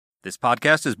This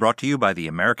podcast is brought to you by the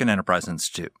American Enterprise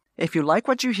Institute. If you like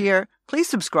what you hear, please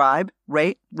subscribe,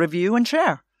 rate, review, and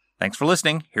share. Thanks for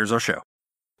listening. Here's our show.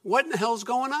 What in the hell's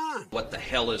going on? What the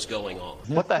hell is going on?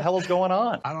 What the hell is going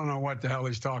on? I don't know what the hell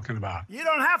he's talking about. You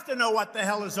don't have to know what the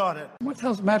hell is on it. What the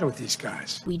hell's the matter with these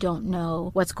guys? We don't know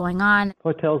what's going on.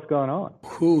 What the hell's going on?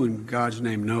 Who in God's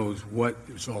name knows what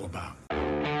it's all about?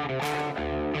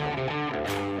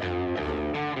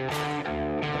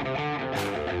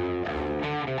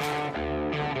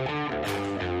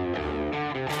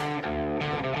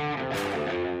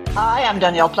 Hi, I'm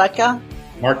Danielle Pletka.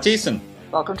 Mark Thiessen.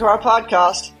 Welcome to our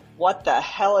podcast, What the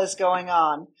Hell is Going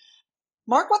On?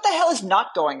 Mark, what the hell is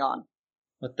not going on?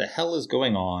 What the hell is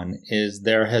going on is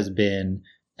there has been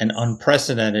an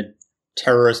unprecedented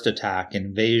terrorist attack,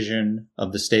 invasion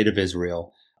of the state of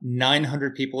Israel.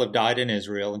 900 people have died in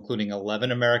Israel, including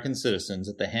 11 American citizens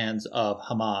at the hands of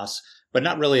Hamas, but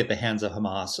not really at the hands of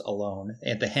Hamas alone,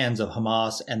 at the hands of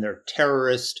Hamas and their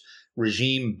terrorist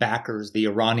regime backers, the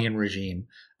Iranian regime.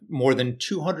 More than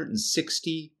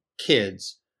 260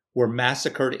 kids were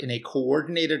massacred in a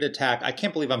coordinated attack. I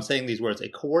can't believe I'm saying these words, a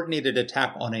coordinated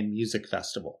attack on a music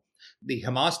festival. The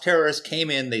Hamas terrorists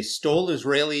came in, they stole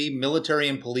Israeli military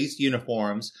and police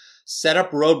uniforms, set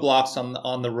up roadblocks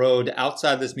on the road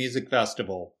outside this music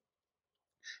festival,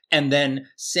 and then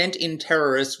sent in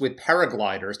terrorists with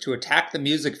paragliders to attack the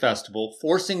music festival,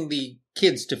 forcing the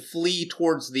kids to flee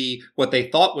towards what they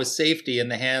thought was safety in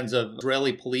the hands of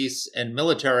Israeli police and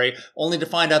military, only to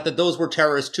find out that those were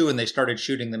terrorists too, and they started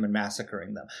shooting them and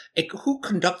massacring them. Who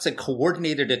conducts a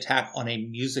coordinated attack on a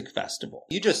music festival?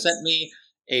 You just sent me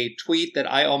a tweet that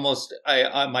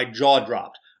my jaw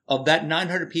dropped. Of that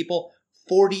 900 people,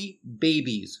 40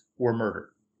 babies were murdered.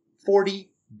 40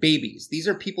 babies. These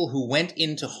are people who went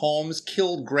into homes,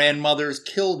 killed grandmothers,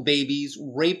 killed babies,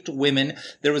 raped women.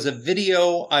 There was a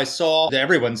video I saw that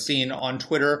everyone's seen on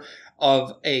Twitter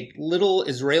of a little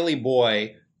Israeli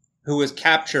boy who was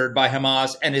captured by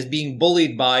Hamas and is being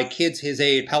bullied by kids his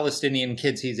age, Palestinian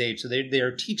kids his age. So they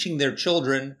are teaching their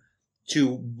children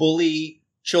to bully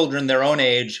children their own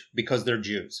age because they're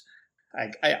Jews.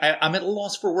 I'm at a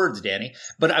loss for words, Danny,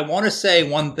 but I want to say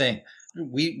one thing.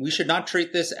 We should not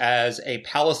treat this as a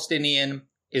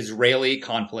Palestinian-Israeli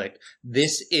conflict.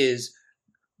 This is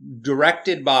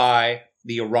directed by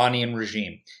the Iranian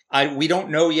regime. We don't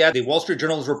know yet. The Wall Street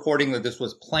Journal is reporting that this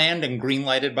was planned and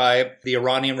greenlighted by the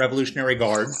Iranian Revolutionary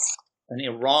Guard, and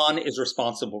Iran is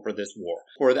responsible for this war.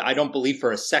 I don't believe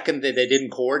for a second that they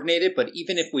didn't coordinate it, but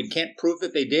even if we can't prove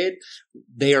that they did,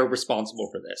 they are responsible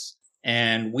for this.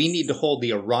 And we need to hold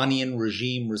the Iranian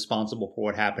regime responsible for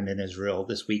what happened in Israel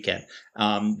this weekend.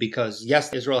 Because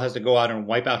yes, Israel has to go out and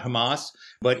wipe out Hamas,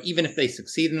 but even if they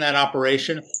succeed in that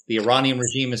operation, the Iranian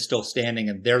regime is still standing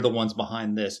and they're the ones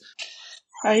behind this.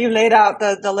 You laid out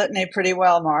the litany pretty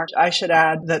well, Mark. I should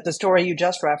add that the story you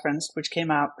just referenced, which came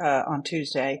out on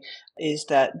Tuesday, is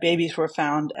that babies were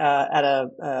found at a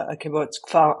kibbutz,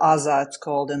 Kfar Aza, it's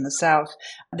called, in the south.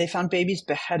 They found babies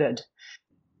beheaded.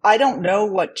 I don't know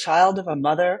what child of a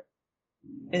mother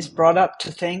is brought up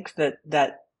to think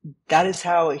that is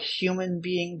how a human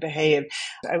being behaved.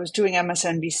 I was doing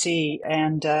MSNBC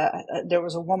and there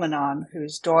was a woman on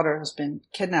whose daughter has been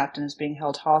kidnapped and is being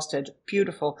held hostage.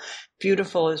 Beautiful,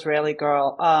 beautiful Israeli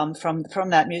girl from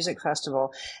that music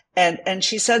festival. And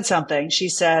she said something. She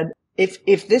said,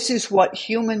 if this is what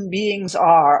human beings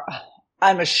are,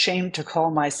 I'm ashamed to call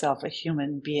myself a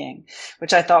human being,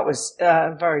 which I thought was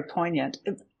very poignant.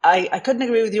 I couldn't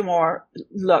agree with you more.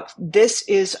 Look, this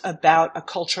is about a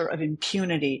culture of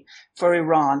impunity for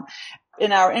Iran.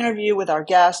 In our interview with our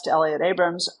guest, Elliott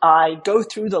Abrams, I go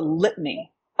through the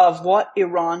litany of what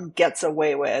Iran gets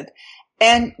away with.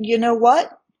 And you know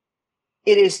what?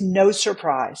 It is no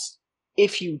surprise.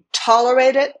 If you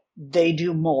tolerate it, they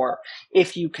do more.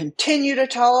 If you continue to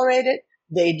tolerate it,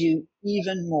 they do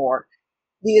even more.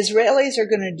 The Israelis are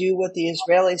going to do what the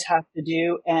Israelis have to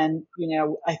do. And,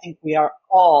 I think we are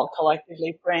all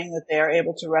collectively praying that they are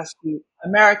able to rescue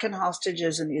American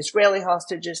hostages and the Israeli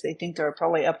hostages. They think there are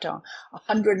probably up to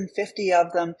 150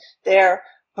 of them there.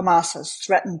 Hamas has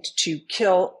threatened to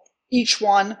kill each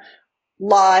one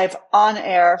live on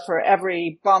air for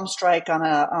every bomb strike on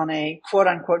a quote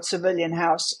unquote civilian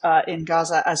house in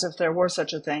Gaza, as if there were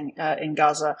such a thing in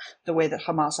Gaza, the way that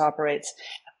Hamas operates.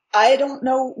 I don't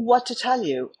know what to tell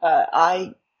you.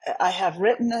 I have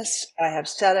written this. I have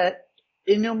said it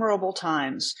innumerable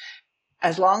times.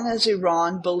 As long as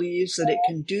Iran believes that it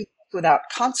can do without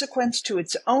consequence to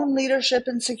its own leadership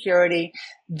and security,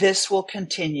 this will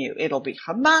continue. It'll be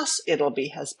Hamas, it'll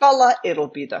be Hezbollah, it'll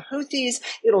be the Houthis,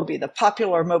 it'll be the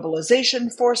Popular Mobilization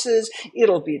Forces,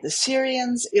 it'll be the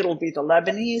Syrians, it'll be the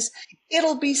Lebanese,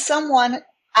 it'll be someone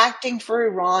acting for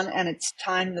Iran, and it's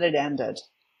time that it ended.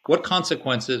 What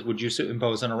consequences would you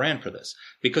impose on Iran for this?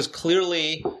 Because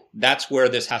clearly that's where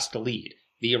this has to lead.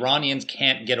 The Iranians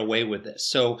can't get away with this.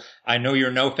 So I know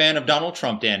you're no fan of Donald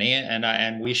Trump, Danny,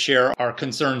 and we share our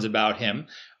concerns about him.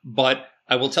 But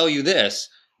I will tell you this,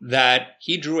 that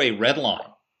he drew a red line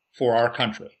for our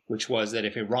country, which was that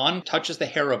if Iran touches the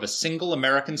hair of a single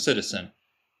American citizen,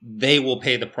 they will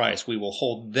pay the price. We will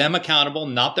hold them accountable,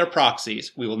 not their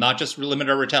proxies. We will not just limit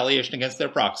our retaliation against their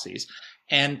proxies.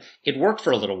 And it worked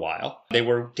for a little while. They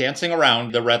were dancing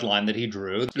around the red line that he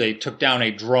drew. They took down a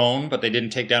drone, but they didn't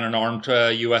take down an armed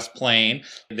U.S. plane.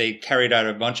 They carried out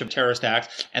a bunch of terrorist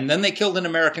acts. And then they killed an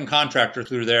American contractor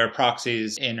through their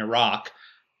proxies in Iraq.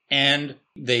 And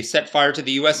they set fire to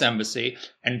the U.S. embassy.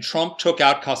 And Trump took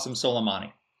out Qasem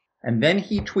Soleimani. And then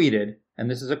he tweeted, and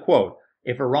this is a quote,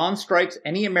 "If Iran strikes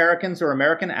any Americans or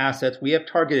American assets, we have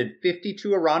targeted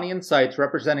 52 Iranian sites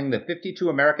representing the 52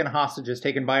 American hostages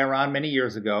taken by Iran many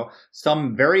years ago,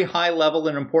 some very high level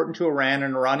and important to Iran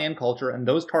and Iranian culture, and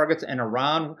those targets and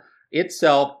Iran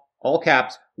itself, all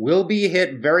caps, will be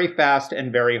hit very fast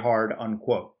and very hard,"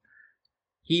 unquote.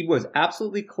 He was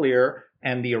absolutely clear,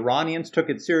 and the Iranians took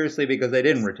it seriously because they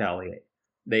didn't retaliate.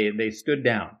 They stood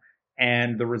down.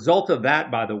 And the result of that,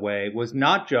 by the way, was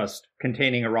not just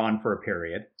containing Iran for a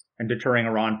period and deterring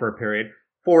Iran for a period,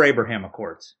 4 Abraham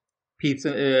Accords, peace,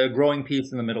 growing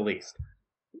peace in the Middle East.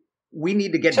 We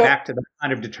need to get back to that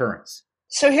kind of deterrence.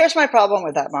 So here's my problem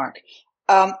with that, Mark.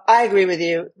 I agree with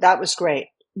you. That was great.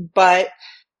 But,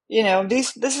 you know,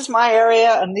 this is my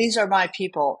area and these are my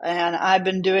people. And I've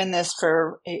been doing this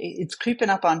it's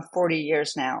creeping up on 40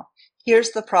 years now.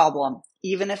 Here's the problem.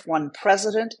 Even if one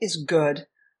president is good,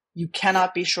 you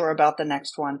cannot be sure about the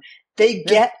next one.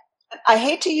 I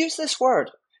hate to use this word,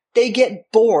 they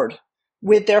get bored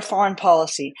with their foreign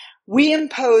policy. We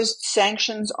imposed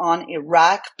sanctions on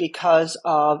Iraq because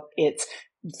of its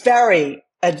very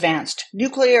advanced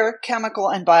nuclear, chemical,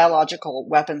 and biological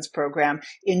weapons program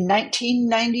in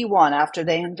 1991 after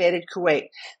they invaded Kuwait.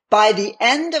 By the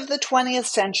end of the 20th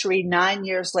century, 9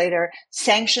 years later,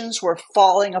 sanctions were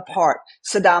falling apart.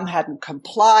 Saddam hadn't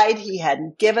complied. He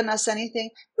hadn't given us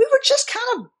anything. We were just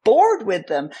kind of bored with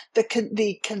them.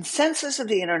 The consensus of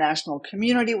the international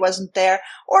community wasn't there.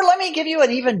 Or let me give you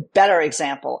an even better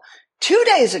example. 2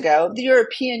 days ago, the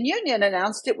European Union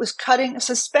announced it was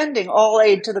suspending all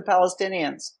aid to the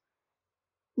Palestinians.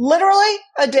 Literally,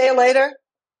 a day later,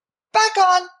 back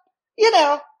on.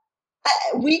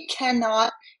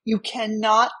 You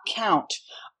cannot count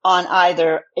on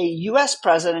either a U.S.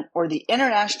 president or the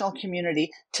international community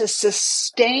to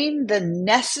sustain the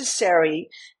necessary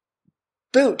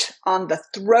boot on the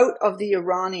throat of the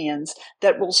Iranians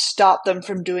that will stop them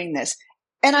from doing this.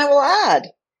 And I will add,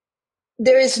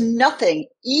 there is nothing,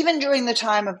 even during the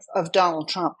time of Donald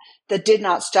Trump, that did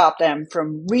not stop them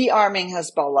from rearming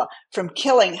Hezbollah, from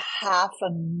killing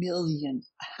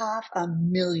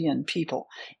 500,000 people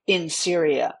in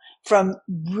Syria, from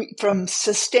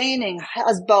sustaining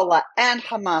Hezbollah and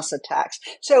Hamas attacks.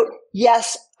 So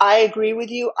yes, I agree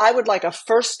with you. I would like a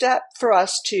first step for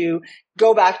us to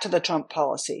go back to the Trump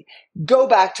policy, go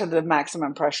back to the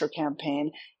maximum pressure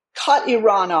campaign, cut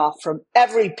Iran off from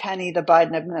every penny the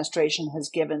Biden administration has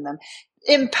given them,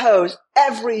 impose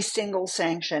every single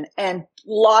sanction and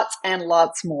lots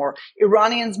more.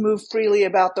 Iranians move freely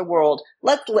about the world.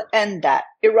 Let's end that.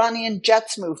 Iranian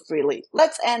jets move freely.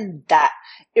 Let's end that.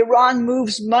 Iran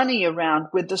moves money around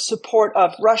with the support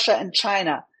of Russia and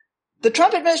China. The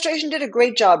Trump administration did a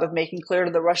great job of making clear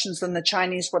to the Russians and the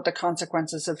Chinese what the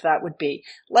consequences of that would be.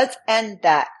 Let's end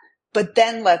that. But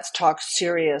then let's talk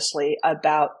seriously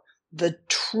about the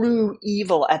true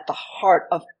evil at the heart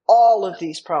of all of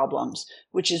these problems,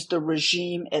 which is the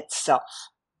regime itself.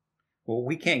 Well,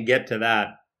 we can't get to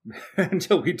that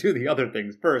until we do the other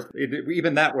things first.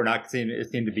 Even that we're not seem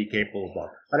to be capable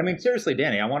of. But I mean, seriously,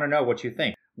 Danny, I want to know what you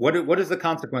think. What is the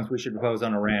consequence we should impose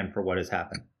on Iran for what has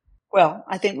happened? Well,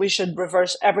 I think we should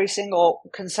reverse every single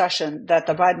concession that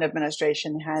the Biden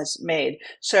administration has made.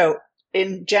 So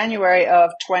in January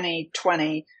of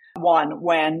 2021,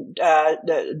 when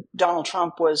Donald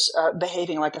Trump was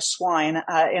behaving like a swine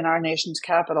in our nation's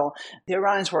capital, the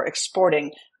Iranians were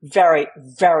exporting very,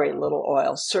 very little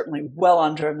oil, certainly well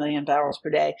under 1 million barrels per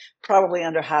day, probably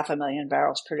under 500,000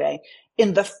 barrels per day.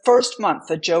 In the first month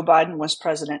that Joe Biden was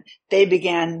president, they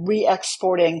began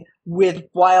re-exporting with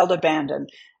wild abandon.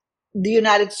 the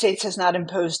United States has not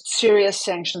imposed serious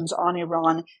sanctions on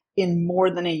Iran in more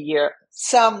than a year.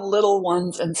 Some little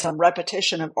ones and some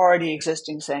repetition of already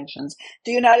existing sanctions.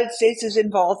 The United States is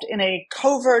involved in a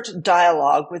covert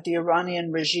dialogue with the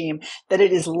Iranian regime that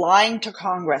it is lying to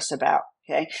Congress about.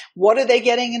 Okay. What are they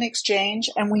getting in exchange?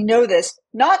 And we know this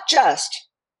not just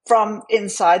from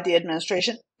inside the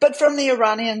administration, but from the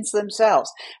Iranians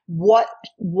themselves. What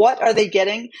are they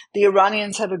getting? The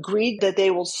Iranians have agreed that they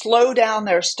will slow down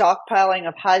their stockpiling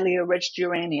of highly enriched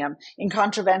uranium, in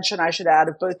contravention, I should add,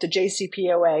 of both the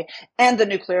JCPOA and the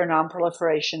Nuclear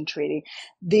Nonproliferation Treaty.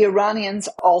 The Iranians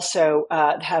also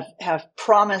have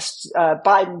promised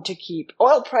Biden to keep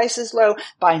oil prices low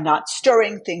by not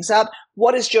stirring things up.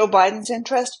 What is Joe Biden's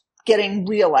interest? Getting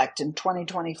reelected in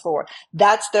 2024.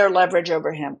 That's their leverage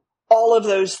over him. All of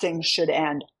those things should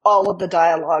end. All of the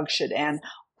dialogue should end.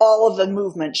 All of the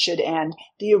movement should end.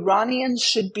 The Iranians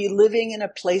should be living in a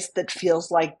place that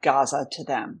feels like Gaza to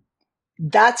them.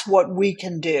 That's what we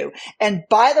can do. And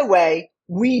by the way,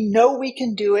 we know we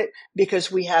can do it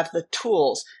because we have the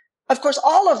tools. Of course,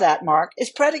 all of that, Mark, is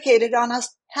predicated on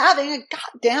us having a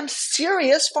goddamn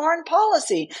serious foreign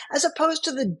policy, as opposed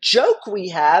to the joke we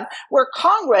have where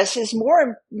Congress is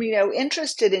more,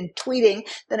 interested in tweeting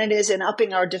than it is in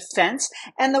upping our defense.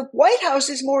 And the White House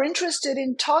is more interested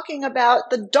in talking about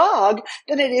the dog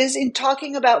than it is in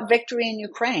talking about victory in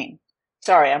Ukraine.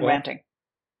 Sorry, I'm ranting.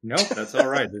 No, that's all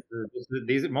right.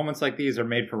 These moments like these are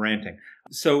made for ranting.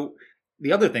 So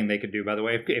the other thing they could do, by the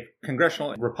way, if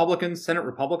congressional Republicans, Senate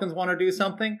Republicans want to do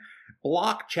something,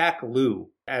 block Jack Lew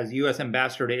as U.S.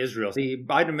 ambassador to Israel. The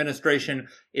Biden administration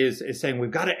is saying we've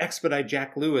got to expedite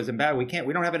Jack Lew as ambassador.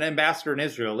 We don't have an ambassador in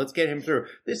Israel. Let's get him through.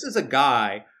 This is a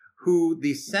guy who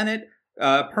the Senate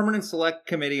Permanent Select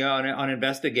Committee on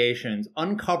Investigations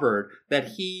uncovered that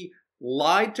he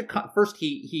lied to first.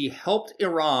 He helped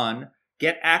Iran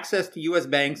get access to U.S.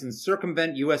 banks and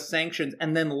circumvent U.S. sanctions,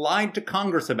 and then lied to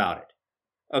Congress about it.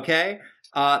 Okay,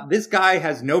 this guy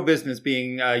has no business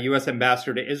being U.S.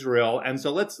 ambassador to Israel, and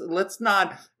so let's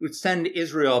not send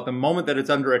Israel at the moment that it's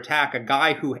under attack a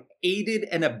guy who aided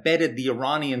and abetted the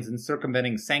Iranians in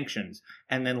circumventing sanctions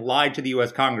and then lied to the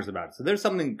U.S. Congress about it. So there's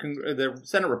something the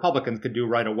Senate Republicans could do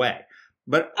right away.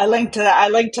 But I linked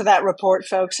to that report,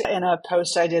 folks, in a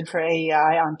post I did for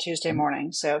AEI on Tuesday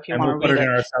morning. So if you want to read it, we'll put it in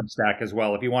our Substack as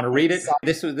well. If you want to read it,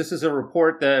 this is a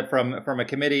report from a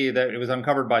committee that it was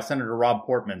uncovered by Senator Rob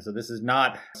Portman. So this is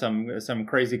not some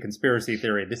crazy conspiracy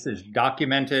theory. This is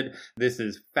documented. This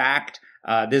is fact.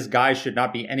 This guy should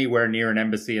not be anywhere near an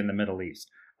embassy in the Middle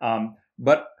East.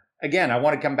 But again, I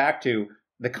want to come back to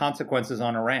the consequences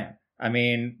on Iran. I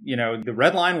mean, the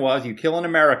red line was you kill an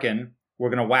American,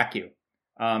 we're going to whack you.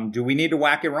 Do we need to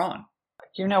whack Iran?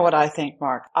 You know what I think,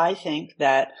 Mark? I think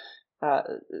that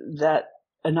that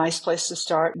a nice place to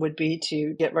start would be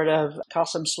to get rid of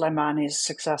Qasem Soleimani's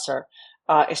successor,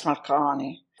 Ismail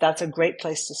Qaani. That's a great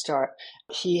place to start.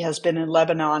 He has been in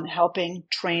Lebanon helping,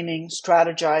 training,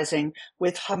 strategizing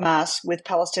with Hamas, with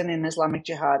Palestinian Islamic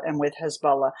Jihad, and with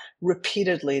Hezbollah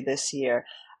repeatedly this year.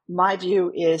 My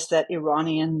view is that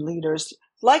Iranian leaders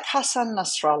like Hassan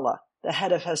Nasrallah, the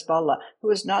head of Hezbollah, who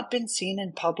has not been seen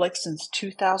in public since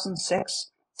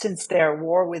 2006, since their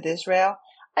war with Israel.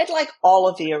 I'd like all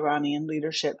of the Iranian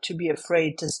leadership to be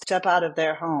afraid to step out of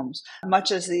their homes,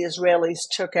 much as the Israelis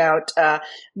took out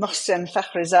Mohsen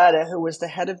Fakhrizadeh, who was the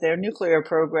head of their nuclear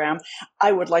program.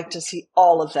 I would like to see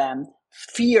all of them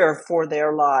fear for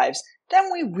their lives. Then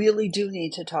we really do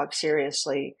need to talk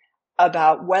seriously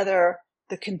about whether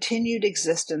the continued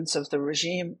existence of the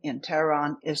regime in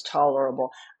Tehran is tolerable.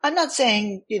 I'm not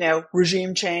saying,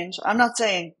 regime change. I'm not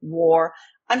saying war.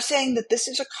 I'm saying that this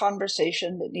is a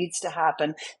conversation that needs to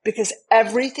happen because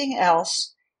everything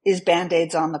else is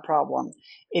Band-Aids on the problem.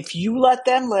 If you let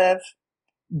them live,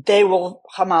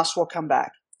 Hamas will come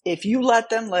back. If you let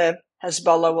them live,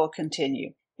 Hezbollah will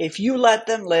continue. If you let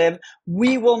them live,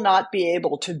 we will not be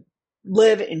able to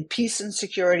live in peace and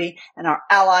security, and our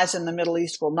allies in the Middle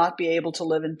East will not be able to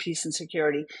live in peace and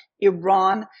security.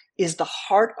 Iran is the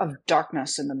heart of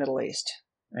darkness in the Middle East.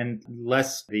 And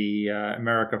lest the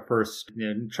America First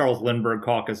Charles Lindbergh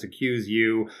caucus accuse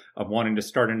you of wanting to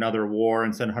start another war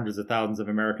and send hundreds of thousands of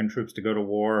American troops to go to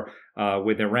war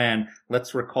with Iran,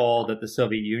 let's recall that the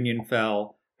Soviet Union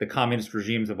fell. The communist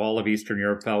regimes of all of Eastern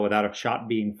Europe fell without a shot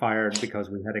being fired because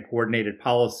we had a coordinated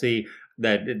policy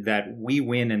that we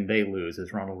win and they lose,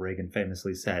 as Ronald Reagan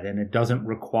famously said. And it doesn't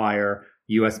require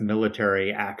U.S.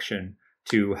 military action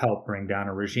to help bring down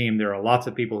a regime. There are lots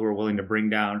of people who are willing to bring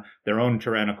down their own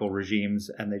tyrannical regimes,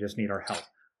 and they just need our help.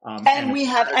 And we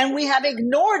have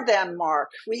ignored them, Mark.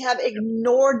 We have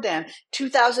ignored them.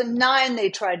 2009, they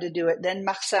tried to do it. Then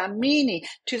Mahsamini,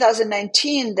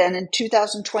 2019, then in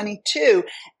 2022.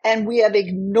 And we have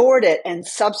ignored it and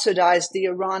subsidized the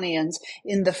Iranians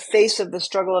in the face of the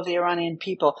struggle of the Iranian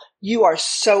people. You are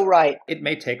so right. It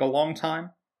may take a long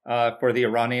time for the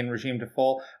Iranian regime to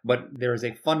fall, but there is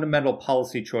a fundamental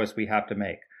policy choice we have to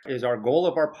make. Is our goal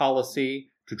of our policy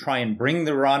to try and bring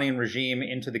the Iranian regime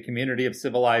into the community of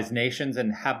civilized nations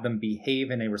and have them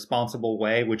behave in a responsible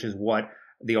way, which is what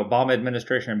the Obama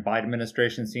administration and Biden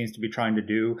administration seems to be trying to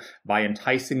do by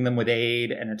enticing them with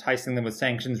aid and enticing them with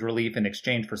sanctions relief in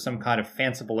exchange for some kind of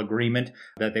fanciful agreement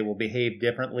that they will behave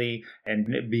differently and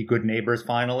be good neighbors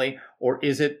finally? Or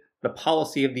is it the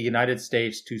policy of the United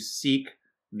States to seek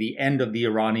the end of the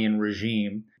Iranian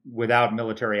regime without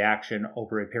military action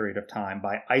over a period of time,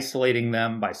 by isolating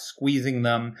them, by squeezing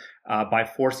them, by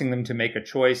forcing them to make a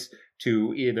choice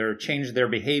to either change their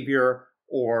behavior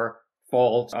or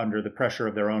fall under the pressure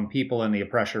of their own people and the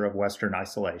pressure of Western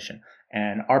isolation?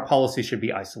 And our policy should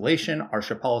be isolation. Our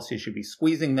policy should be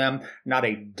squeezing them, not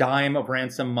a dime of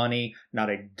ransom money, not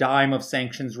a dime of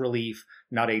sanctions relief,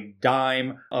 not a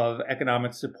dime of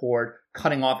economic support,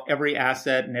 cutting off every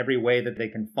asset and every way that they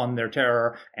can fund their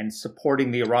terror, and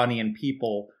supporting the Iranian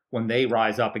people when they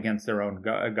rise up against their own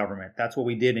government. That's what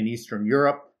we did in Eastern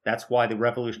Europe. That's why the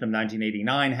revolution of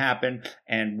 1989 happened.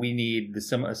 And we need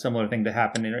a similar thing to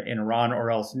happen in Iran,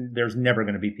 or else there's never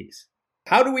going to be peace.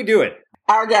 How do we do it?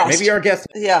 Our guest. Maybe our guest.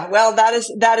 Yeah, well, that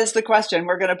is the question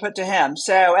we're going to put to him.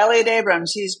 So Elliott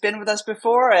Abrams, he's been with us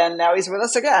before, and now he's with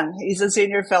us again. He's a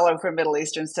senior fellow for Middle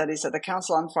Eastern Studies at the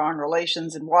Council on Foreign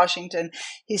Relations in Washington.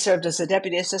 He served as a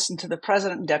deputy assistant to the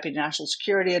president and deputy national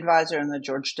security advisor in the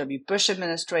George W. Bush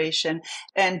administration,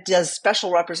 and does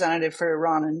special representative for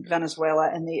Iran and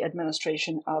Venezuela in the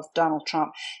administration of Donald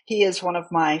Trump. He is one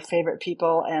of my favorite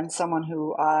people and someone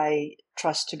who I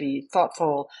trust to be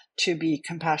thoughtful, to be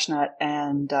compassionate,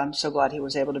 and I'm so glad he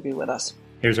was able to be with us.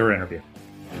 Here's our interview.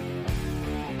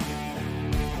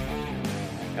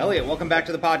 Elliott, welcome back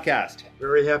to the podcast.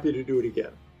 Very happy to do it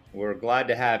again. We're glad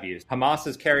to have you. Hamas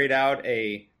has carried out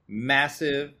a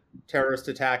massive terrorist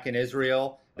attack in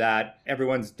Israel that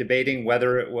everyone's debating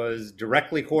whether it was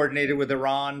directly coordinated with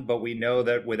Iran, but we know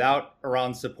that without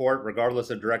Iran's support, regardless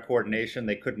of direct coordination,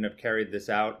 they couldn't have carried this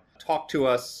out. Talk to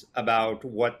us about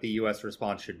what the U.S.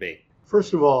 response should be.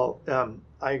 First of all,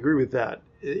 I agree with that.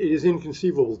 It is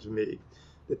inconceivable to me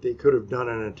that they could have done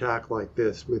an attack like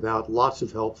this without lots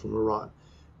of help from Iran.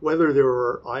 Whether there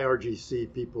were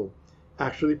IRGC people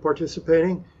actually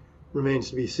participating remains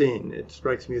to be seen. It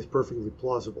strikes me as perfectly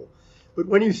plausible. But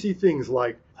when you see things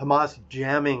like Hamas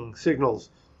jamming signals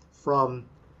from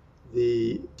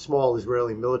the small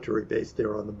Israeli military base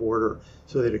there on the border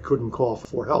so that it couldn't call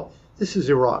for help, this is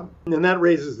Iran. And that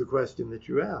raises the question that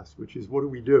you asked, which is, what do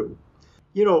we do?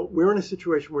 You know, we're in a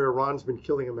situation where Iran's been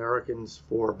killing Americans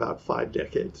for about 5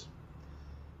 decades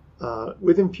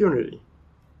with impunity.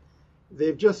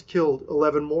 They've just killed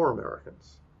 11 more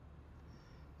Americans.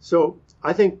 So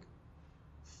I think,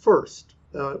 first,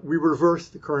 we reverse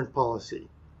the current policy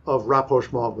of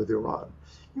rapprochement with Iran.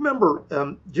 You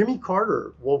remember, Jimmy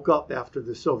Carter woke up after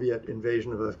the Soviet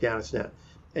invasion of Afghanistan,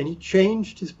 and he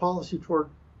changed his policy toward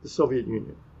the Soviet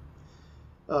Union.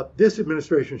 This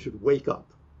administration should wake up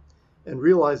and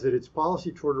realize that its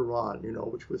policy toward Iran,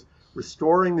 which was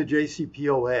restoring the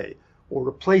JCPOA or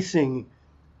replacing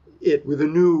it with a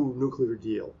new nuclear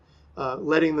deal,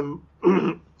 letting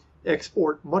them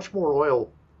export much more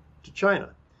oil to China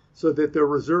so that their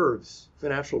reserves,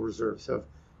 financial reserves, have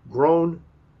grown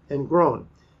and grown.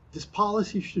 This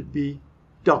policy should be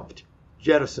dumped,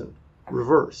 jettisoned,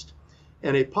 reversed.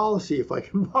 And a policy, if I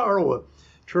can borrow a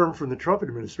term from the Trump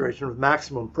administration, of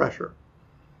maximum pressure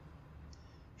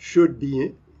should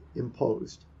be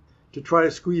imposed to try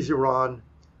to squeeze Iran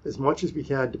as much as we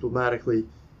can diplomatically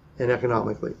and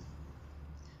economically.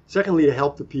 Secondly, to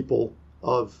help the people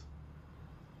of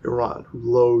Iran who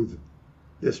loathe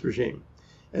this regime.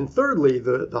 And thirdly,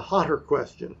 the hotter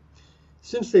question,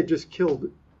 since they've just killed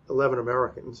 11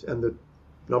 Americans and the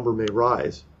number may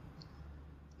rise,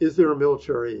 is there a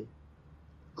military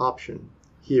option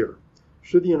here?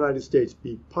 Should the United States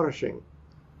be punishing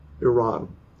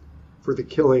Iran for the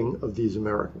killing of these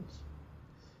Americans?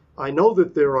 I know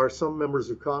that there are some members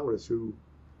of Congress who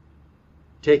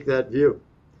take that view,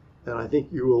 and I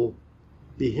think you will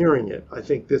be hearing it. I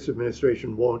think this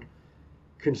administration won't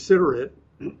consider it,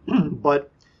 but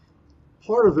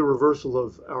part of the reversal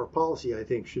of our policy, I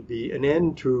think, should be an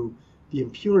end to the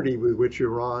impunity with which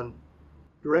Iran,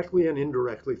 directly and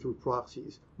indirectly through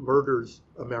proxies, murders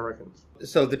Americans.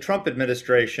 So the Trump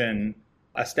administration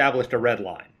established a red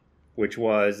line, which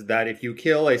was that if you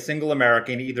kill a single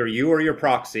American, either you or your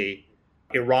proxy,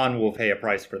 Iran will pay a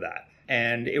price for that.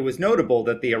 And it was notable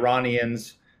that the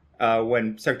Iranians,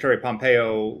 when Secretary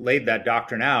Pompeo laid that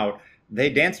doctrine out, they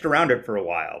danced around it for a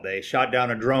while. They shot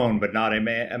down a drone, but not a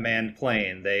manned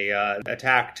plane. They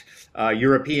attacked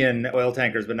European oil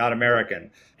tankers, but not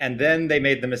American. And then they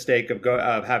made the mistake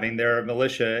of having their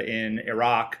militia in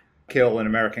Iraq kill an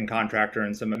American contractor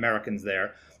and some Americans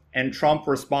there. And Trump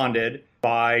responded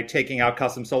by taking out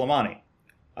Qasem Soleimani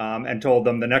and told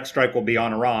them the next strike will be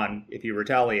on Iran if you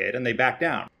retaliate. And they backed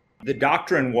down. The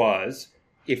doctrine was,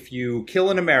 if you kill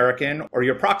an American or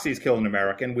your proxies kill an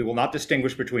American, we will not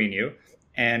distinguish between you,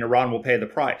 and Iran will pay the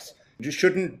price.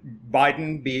 Shouldn't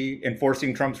Biden be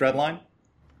enforcing Trump's red line?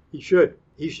 He should.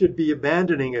 He should be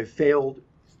abandoning a failed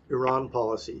Iran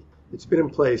policy. It's been in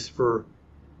place for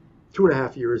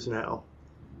 2.5 years now,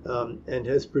 and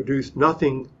has produced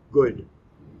nothing good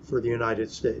for the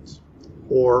United States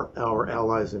or our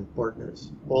allies and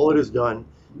partners. All it has done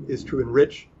is to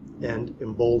enrich and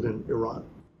embolden Iran.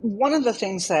 One of the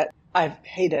things that I've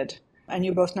hated, and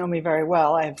you both know me very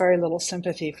well, I have very little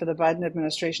sympathy for the Biden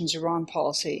administration's Iran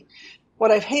policy.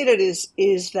 What I've hated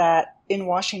is that in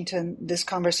Washington, this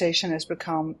conversation has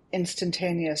become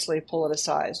instantaneously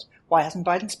politicized. Why hasn't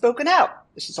Biden spoken out?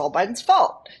 This is all Biden's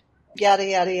fault. Yada,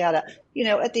 yada, yada. You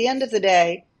know, at the end of the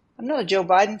day, I'm not a Joe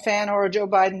Biden fan or a Joe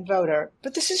Biden voter,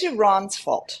 but this is Iran's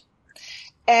fault.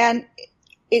 And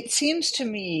it seems to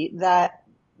me that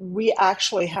we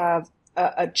actually have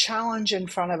a challenge in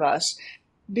front of us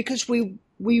because we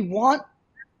want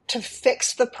to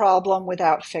fix the problem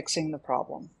without fixing the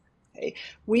problem. Okay?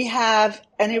 We have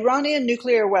an Iranian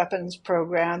nuclear weapons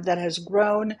program that has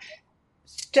grown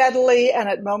steadily and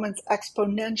at moments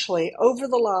exponentially over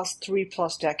the last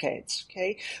 3+ decades.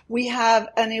 Okay, we have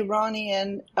an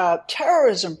Iranian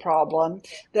terrorism problem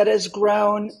that has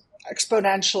grown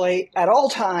exponentially at all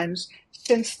times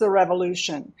since the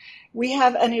revolution. We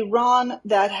have an Iran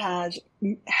that has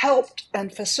helped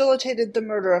and facilitated the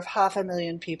murder of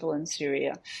 500,000 people in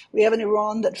Syria. We have an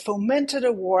Iran that fomented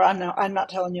a war. I'm not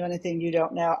telling you anything you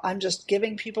don't know. I'm just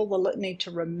giving people the litany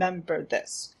to remember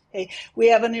this. Okay. We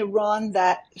have an Iran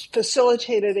that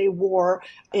facilitated a war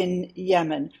in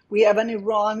Yemen. We have an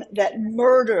Iran that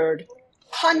murdered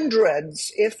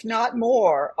hundreds, if not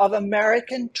more, of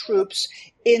American troops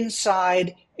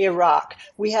inside Iraq.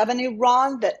 We have an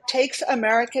Iran that takes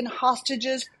American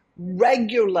hostages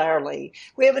regularly.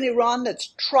 We have an Iran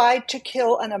that's tried to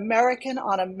kill an American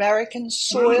on American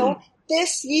soil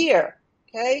this year,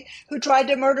 okay, who tried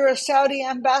to murder a Saudi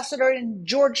ambassador in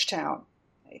Georgetown.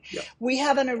 Yeah. We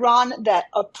have an Iran that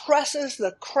oppresses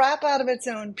the crap out of its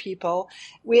own people.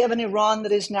 We have an Iran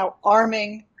that is now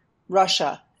arming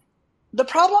Russia. The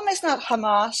problem is not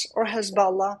Hamas or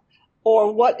Hezbollah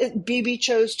or what Bibi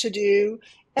chose to do.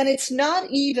 And it's not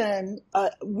even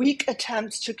weak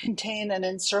attempts to contain and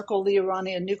encircle the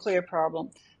Iranian nuclear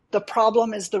problem. The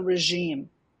problem is the regime.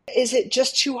 Is it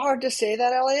just too hard to say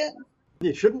that, Elliott?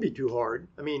 It shouldn't be too hard.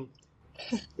 I mean,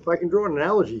 if I can draw an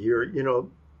analogy here, you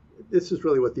know, this is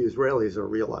really what the Israelis are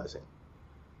realizing.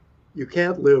 You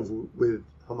can't live with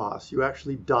Hamas. You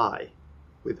actually die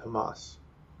with Hamas.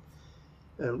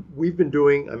 And we've been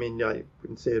doing, I mean, I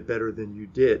couldn't say it better than you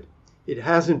did. It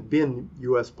hasn't been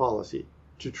U.S. policy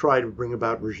to try to bring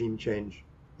about regime change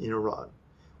in Iran.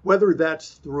 Whether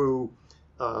that's through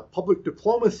public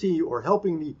diplomacy or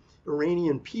helping the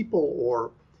Iranian people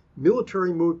or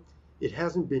military move, it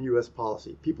hasn't been U.S.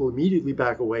 policy. People immediately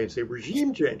back away and say,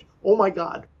 regime change, oh my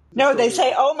God. No, they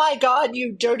say, oh my God,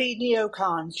 you dirty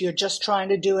neocons, you're just trying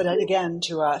to do it again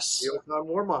to us. Neocon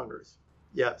warmongers,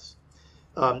 yes.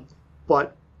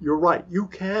 But you're right. You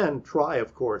can try,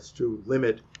 of course, to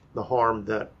limit the harm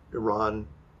that Iran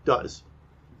does.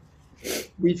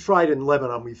 We tried in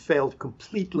Lebanon. We failed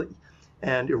completely.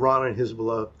 And Iran and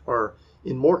Hezbollah are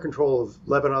in more control of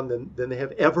Lebanon than they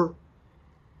have ever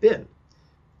been.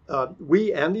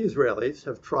 We and the Israelis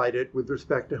have tried it with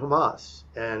respect to Hamas.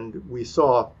 And we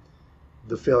saw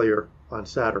the failure on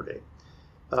Saturday.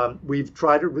 We've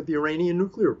tried it with the Iranian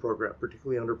nuclear program,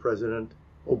 particularly under President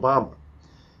Obama.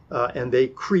 And they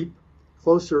creep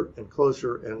closer and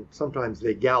closer, and sometimes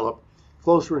they gallop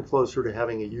closer and closer to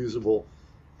having a usable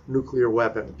nuclear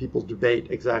weapon. People debate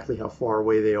exactly how far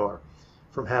away they are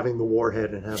from having the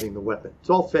warhead and having the weapon. It's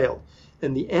all failed.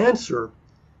 And the answer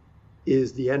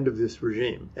is the end of this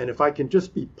regime. And if I can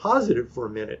just be positive for a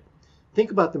minute,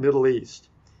 think about the Middle East.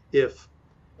 If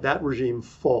that regime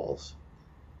falls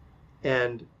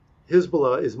and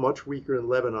Hezbollah is much weaker in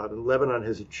Lebanon, and Lebanon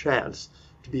has a chance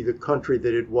to be the country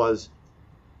that it was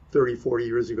 30, 40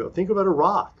 years ago. Think about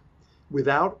Iraq.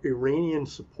 without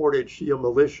Iranian-supported Shia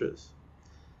militias.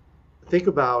 Think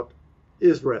about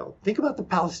Israel. Think about the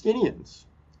Palestinians.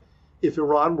 If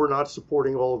Iran were not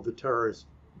supporting all of the terrorist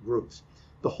groups,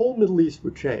 the whole Middle East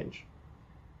would change.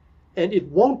 And it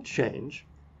won't change,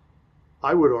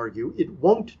 I would argue, it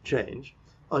won't change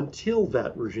until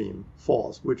that regime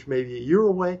falls, which may be a year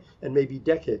away and maybe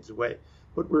decades away.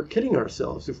 But we're kidding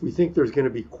ourselves if we think there's going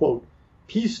to be, quote,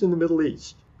 peace in the Middle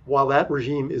East while that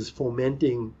regime is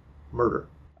fomenting murder.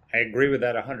 I agree with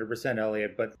that 100%,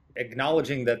 Elliott, but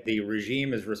acknowledging that the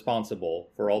regime is responsible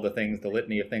for all the things, the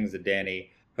litany of things that Danny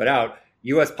put out,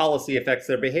 U.S. policy affects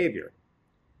their behavior.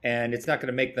 And it's not going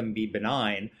to make them be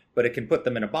benign, but it can put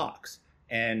them in a box.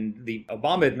 And the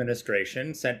Obama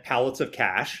administration sent pallets of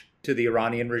cash to the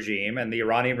Iranian regime, and the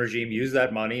Iranian regime used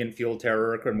that money and fueled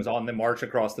terror and was on the march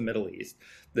across the Middle East.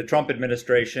 The Trump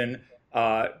administration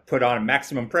put on a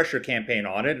maximum pressure campaign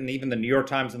on it, and even the New York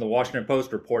Times and the Washington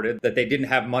Post reported that they didn't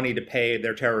have money to pay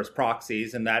their terrorist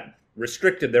proxies, and that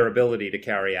restricted their ability to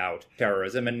carry out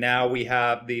terrorism. And now we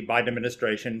have the Biden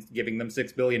administration giving them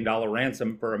 $6 billion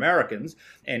ransom for Americans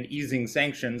and easing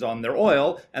sanctions on their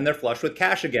oil, and they're flush with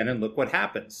cash again, and look what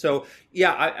happens. So,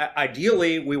 yeah,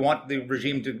 ideally, we want the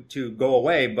regime to go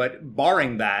away, but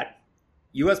barring that,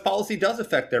 U.S. policy does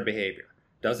affect their behavior,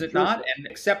 does it not? And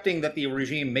accepting that the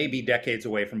regime may be decades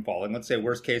away from falling, let's say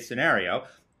worst case scenario,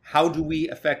 how do we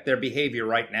affect their behavior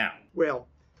right now? Well,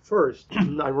 first,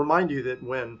 I remind you that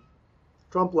when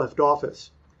Trump left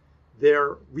office,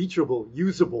 their reachable,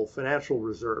 usable financial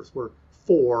reserves were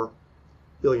 $4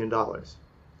 billion.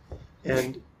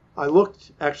 And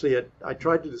I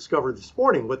tried to discover this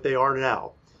morning what they are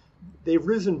now. They've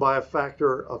risen by a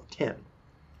factor of 10.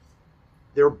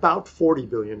 They're about $40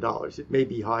 billion. It may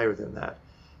be higher than that.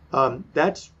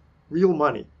 That's real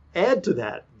money. Add to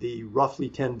that the roughly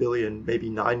 10 billion, maybe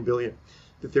 9 billion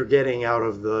that they're getting out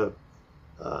of the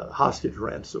hostage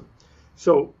ransom.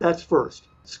 So that's first.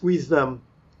 Squeeze them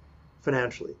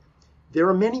financially. There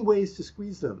are many ways to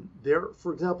squeeze them.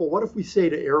 For example, what if we say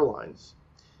to airlines,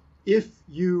 if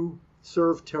you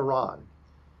serve Tehran,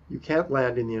 you can't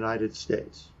land in the United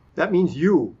States. That means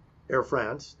you, Air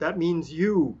France. That means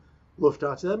you,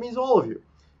 Lufthansa. That means all of you.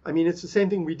 I mean, it's the same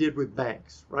thing we did with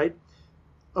banks, right?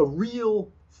 A real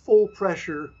full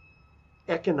pressure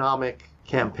economic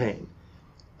campaign.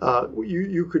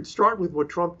 You could start with what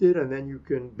Trump did, and then you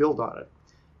can build on it.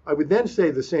 I would then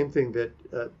say the same thing that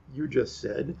you just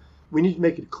said. We need to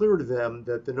make it clear to them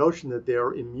that the notion that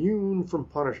they're immune from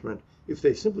punishment if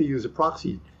they simply use a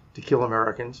proxy to kill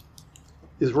Americans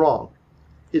is wrong.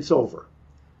 It's over.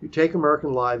 You take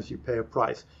American lives, you pay a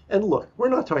price. And look, we're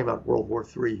not talking about World War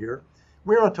III here.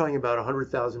 We're not talking about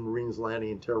 100,000 Marines landing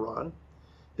in Tehran.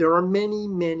 There are many,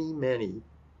 many, many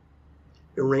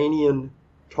Iranian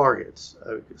targets.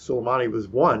 Soleimani was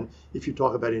one, if you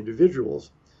talk about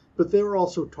individuals. But there are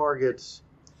also targets,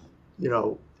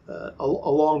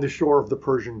 along the shore of the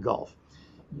Persian Gulf.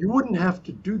 You wouldn't have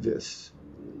to do this,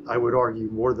 I would argue,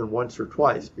 more than once or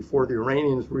twice before the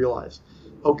Iranians realized,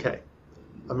 okay,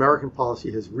 American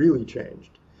policy has really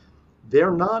changed.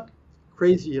 They're not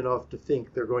crazy enough to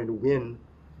think they're going to win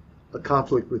a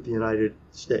conflict with the United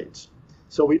States.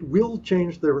 So it will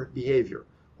change their behavior.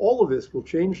 All of this will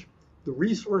change the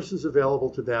resources available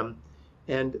to them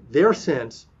and their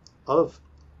sense of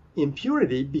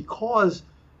impunity because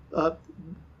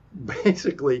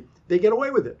basically they get away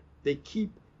with it. They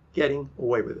keep getting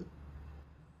away with it.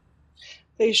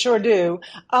 They sure do.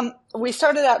 We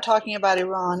started out talking about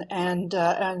Iran, and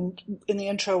in the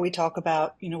intro we talk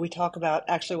about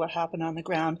actually what happened on the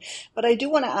ground. But I do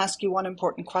want to ask you one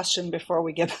important question before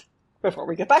we get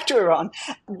back to Iran,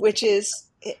 which is,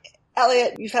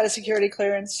 Elliott, you've had a security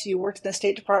clearance. You worked in the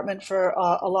State Department for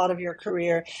a lot of your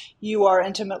career. You are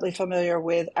intimately familiar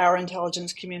with our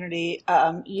intelligence community.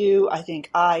 I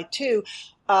think I too,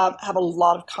 have a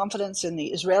lot of confidence in the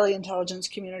Israeli intelligence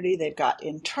community. They've got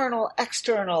internal,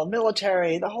 external,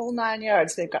 military, the whole 9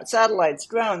 yards. They've got satellites,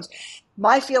 drones.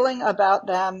 My feeling about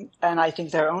them, and I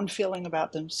think their own feeling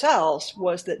about themselves,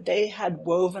 was that they had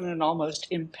woven an almost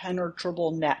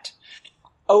impenetrable net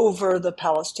over the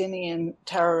Palestinian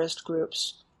terrorist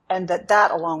groups, and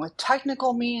that along with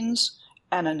technical means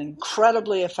and an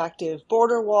incredibly effective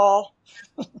border wall,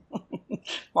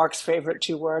 Mark's favorite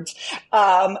two words,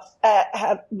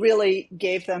 really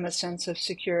gave them a sense of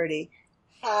security.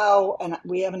 How, and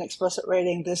we have an explicit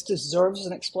rating, this deserves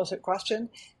an explicit question,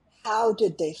 how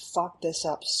did they fuck this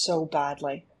up so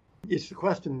badly? It's the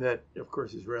question that, of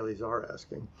course, Israelis are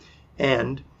asking.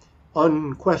 And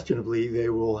unquestionably, they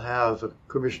will have a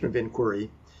commission of inquiry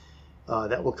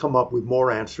that will come up with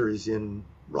more answers in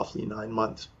roughly 9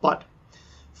 months. But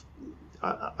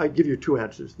I give you two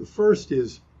answers. The first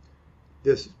is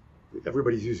this,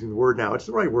 everybody's using the word now, it's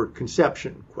the right word,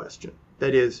 conception question.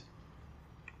 That is,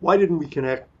 why didn't we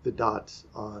connect the dots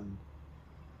on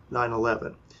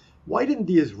 9/11? Why didn't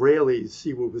the Israelis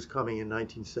see what was coming in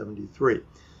 1973?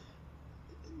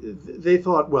 They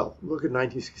thought, well, look at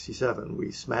 1967,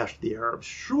 we smashed the Arabs.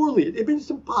 Surely, it's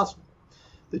impossible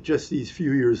that just these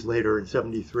few years later in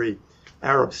 73,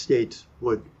 Arab states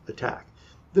would attack.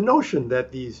 The notion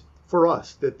that these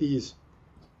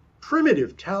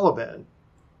primitive Taliban,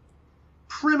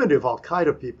 primitive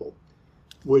Al-Qaeda people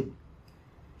would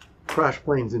crash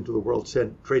planes into the World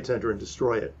Trade Center and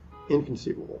destroy it,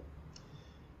 inconceivable.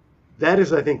 That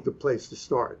is, I think, the place to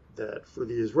start, that for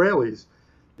the Israelis,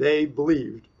 they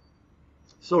believed,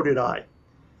 so did I.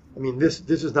 I mean, this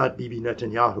is not Bibi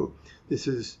Netanyahu. This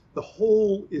is the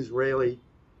whole Israeli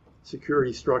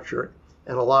security structure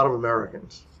and a lot of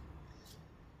Americans.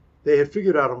 They had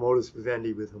figured out a modus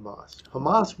vivendi with Hamas.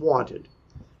 Hamas wanted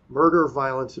murder,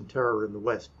 violence, and terror in the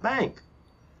West Bank,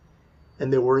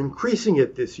 and they were increasing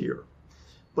it this year.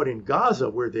 But in Gaza,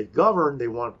 where they govern, they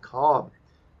want calm.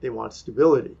 They want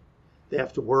stability. They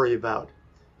have to worry about,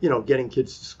 getting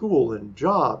kids to school and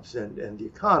jobs and the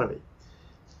economy.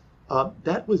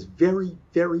 That was very,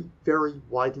 very, very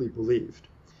widely believed.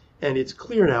 And it's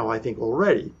clear now, I think,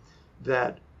 already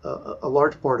that a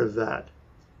large part of that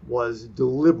was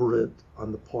deliberate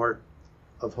on the part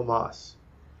of Hamas.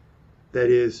 That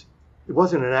is, it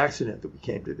wasn't an accident that we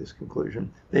came to this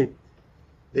conclusion.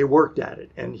 They worked at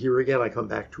it. And here again, I come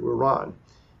back to Iran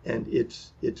and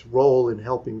its role in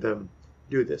helping them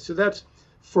do this. So that's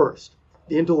first,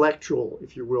 the intellectual,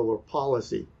 if you will, or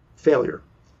policy failure.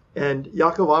 And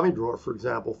Yaakov Amidror, for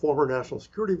example, former national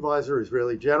security advisor,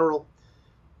 Israeli general,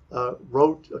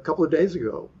 wrote a couple of days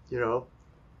ago,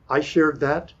 I shared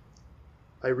that.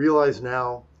 I realize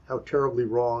now how terribly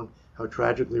wrong, how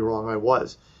tragically wrong I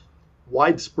was.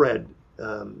 Widespread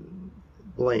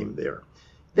blame there.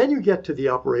 Then you get to the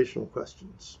operational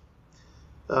questions.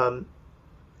 On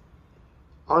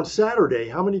Saturday,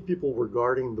 how many people were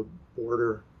guarding the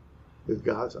border with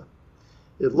Gaza?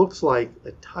 It looks like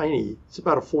it's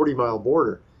about a 40-mile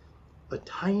border, a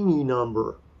tiny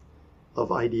number of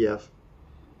IDF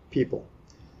people.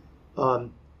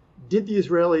 Did the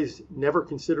Israelis never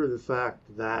consider the fact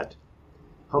that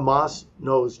Hamas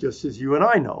knows, just as you and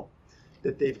I know,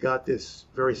 that they've got this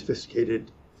very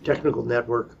sophisticated technical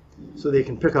network so they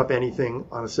can pick up anything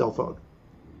on a cell phone?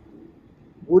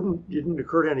 Didn't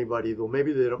occur to anybody, though,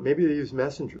 maybe they use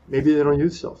Messenger. Maybe they don't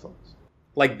use cell phones.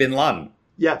 Like bin Laden.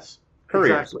 Yes,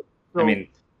 Couriers. exactly. So,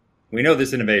 we know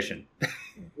this innovation.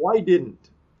 why didn't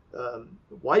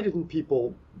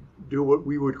people do what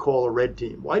we would call a red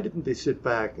team? Why didn't they sit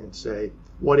back and say,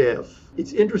 what if?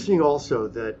 It's interesting also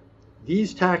that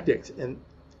these tactics, and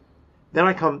then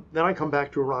I come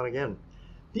back to Iran again.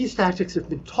 These tactics have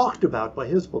been talked about by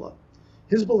Hezbollah.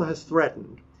 Hezbollah has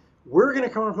threatened, we're going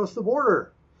to come across the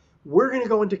border. We're going to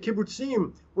go into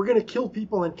kibbutzim. We're going to kill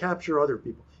people and capture other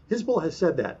people. Hezbollah has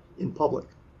said that in public.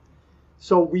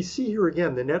 So we see here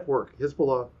again the network,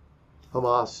 Hezbollah,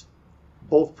 Hamas,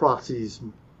 both proxies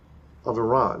of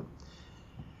Iran.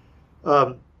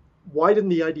 Why didn't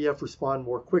the IDF respond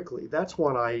more quickly? That's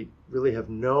one I really have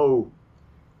no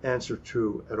answer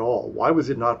to at all. Why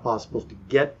was it not possible to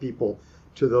get people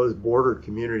to those border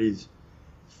communities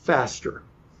faster?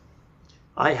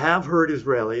 I have heard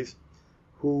Israelis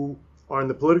who are in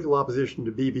the political opposition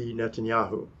to Bibi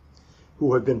Netanyahu,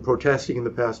 who have been protesting in the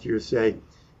past year, say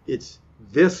it's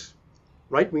this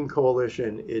right-wing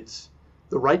coalition, it's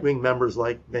the right-wing members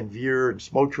like Ben-Gvir and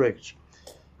Smotrich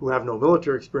who have no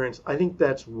military experience. I think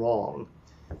that's wrong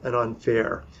and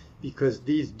unfair, because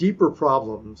these deeper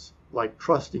problems, like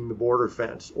trusting the border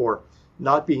fence or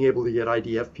not being able to get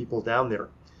IDF people down there,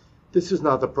 this is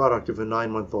not the product of a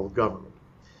 9-month-old government.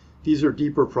 These are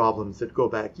deeper problems that go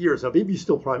back years. Now, Bibi's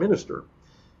still prime minister,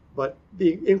 but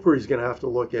the inquiry is going to have to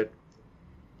look at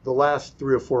the last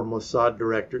 3 or 4 Mossad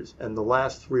directors and the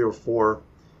last 3 or 4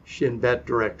 Shin Bet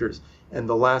directors and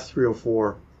the last 3 or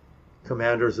 4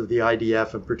 commanders of the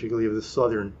IDF, and particularly of the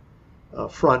southern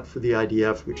front for the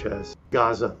IDF, which has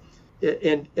Gaza.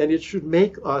 And it should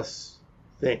make us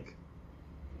think.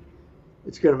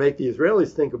 It's going to make the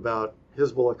Israelis think about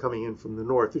Hezbollah coming in from the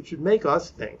north. It should make us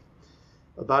think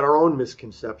about our own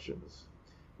misconceptions,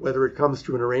 whether it comes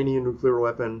to an Iranian nuclear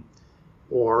weapon,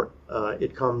 or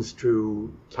it comes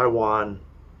to Taiwan,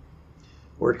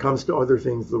 or it comes to other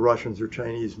things the Russians or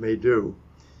Chinese may do.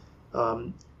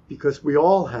 Because we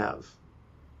all have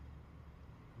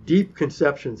deep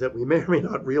conceptions that we may or may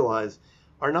not realize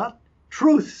are not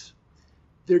truths.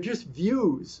 They're just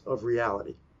views of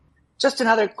reality. Just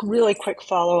another really quick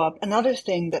follow-up. Another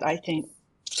thing that I think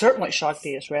certainly shocked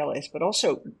the Israelis, but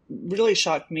also really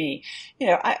shocked me.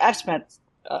 I've spent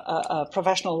a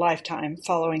professional lifetime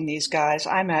following these guys.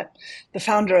 I met the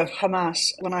founder of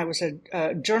Hamas when I was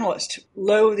a journalist,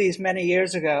 these many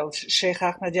years ago, Sheikh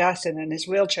Ahmed Yassin in his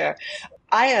wheelchair.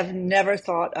 I have never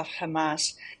thought of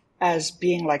Hamas as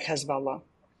being like Hezbollah.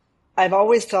 I've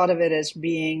always thought of it as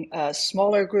being a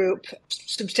smaller group,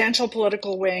 substantial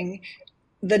political wing.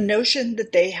 The notion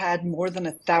that they had more than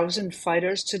 1,000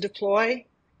 fighters to deploy,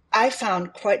 I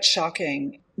found quite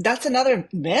shocking. That's another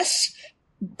miss,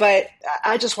 but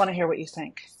I just want to hear what you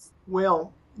think.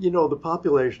 Well, the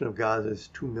population of Gaza is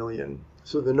 2 million.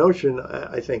 So the notion,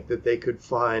 I think, that they could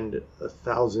find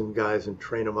 1,000 guys and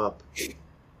train them up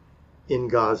in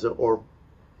Gaza or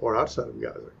outside of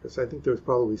Gaza, because I think there's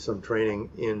probably some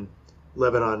training in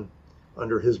Lebanon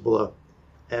under Hezbollah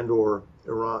and or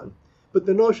Iran. But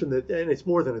the notion that, and it's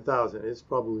more than 1,000, it's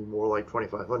probably more like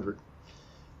 2,500,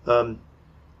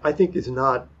 I think is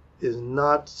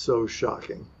not so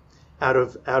shocking out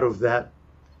of that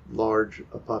large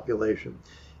a population.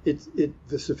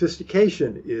 The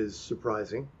sophistication is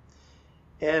surprising,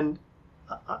 and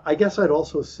I guess I'd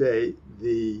also say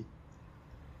the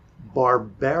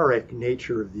barbaric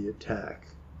nature of the attack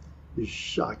is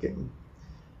shocking.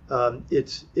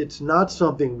 It's not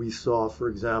something we saw, for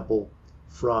example,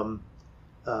 from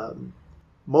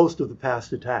most of the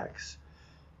past attacks.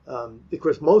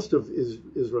 Because most of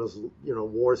Israel's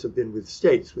wars have been with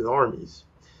states, with armies.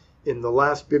 In the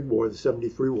last big war, the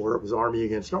 73 war, it was army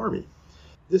against army.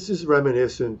 This is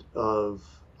reminiscent of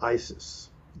ISIS.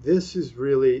 This is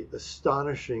really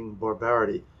astonishing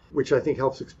barbarity, which I think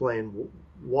helps explain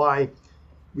why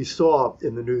we saw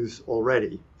in the news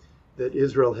already that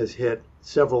Israel has hit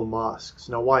several mosques.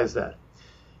 Now, why is that?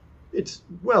 It's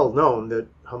well known that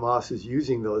Hamas is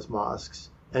using those mosques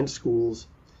and schools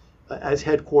as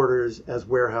headquarters, as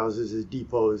warehouses, as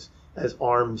depots, as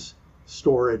arms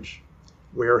storage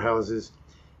warehouses.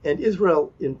 And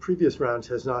Israel, in previous rounds,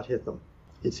 has not hit them.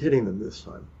 It's hitting them this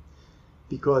time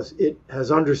because it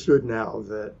has understood now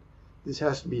that this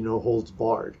has to be no holds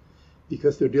barred,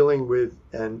 because they're dealing with,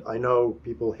 and I know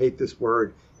people hate this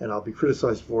word and I'll be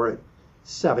criticized for it,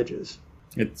 savages.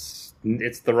 It's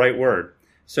the right word.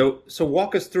 So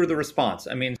walk us through the response.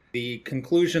 I mean, the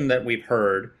conclusion that we've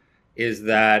heard is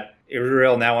that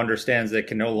Israel now understands that it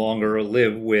can no longer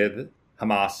live with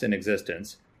Hamas in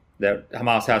existence, that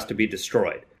Hamas has to be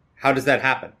destroyed. How does that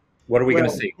happen? What are we going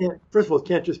to see? First of all, it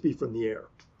can't just be from the air.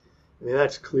 I mean,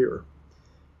 that's clear.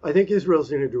 I think Israel's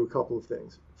going to do a couple of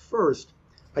things. First,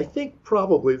 I think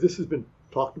probably, this has been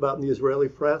talked about in the Israeli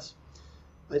press,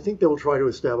 I think they will try to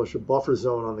establish a buffer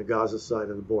zone on the Gaza side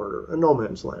of the border, a no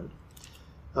man's land.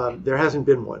 There hasn't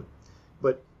been one.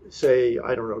 But say,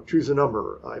 I don't know, choose a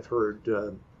number. I've heard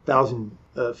 1,000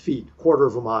 feet, quarter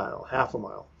of a mile, half a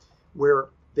mile, where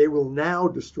they will now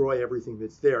destroy everything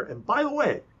that's there. And by the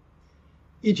way,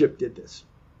 Egypt did this.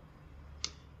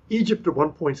 Egypt at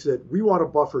one point said, we want a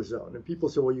buffer zone. And people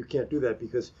said, well, you can't do that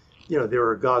because, there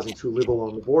are Gazans who live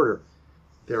along the border.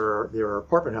 There are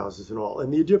apartment houses and all.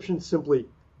 And the Egyptians simply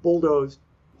bulldozed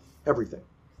everything.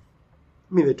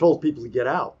 I mean, they told people to get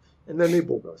out, and then they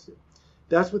bulldozed it.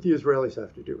 That's what the Israelis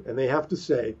have to do. And they have to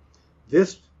say,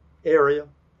 this area,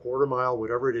 quarter mile,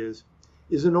 whatever it is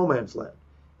a no man's land.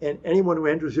 And anyone who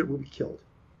enters it will be killed.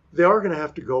 They are going to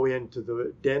have to go into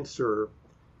the denser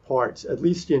parts, at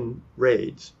least in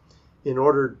raids, in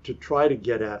order to try to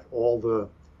get at all the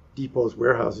depots,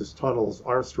 warehouses, tunnels,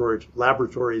 arms storage,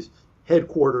 laboratories,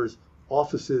 headquarters,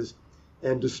 offices,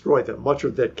 and destroy them. Much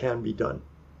of that can be done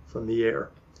from the air.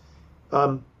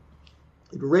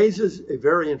 It raises a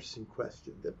very interesting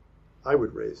question that I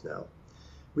would raise now,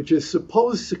 which is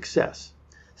suppose success.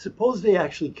 Suppose they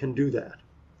actually can do that.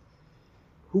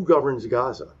 Who governs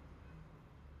Gaza?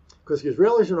 Because the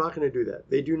Israelis are not going to do that.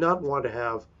 They do not want to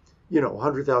have,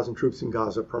 100,000 troops in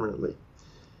Gaza permanently.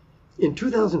 In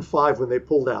 2005, when they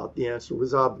pulled out, the answer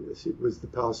was obvious. It was the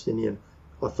Palestinian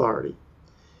Authority.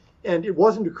 And it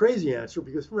wasn't a crazy answer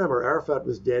because, remember, Arafat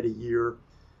was dead a year.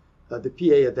 The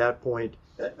PA at that point,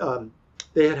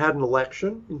 they had had an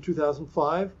election in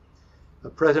 2005.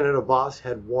 President Abbas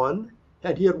had won,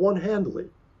 and he had won handily.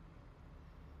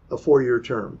 A 4-year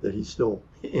term that he's still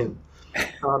in.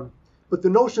 But the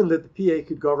notion that the PA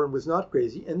could govern was not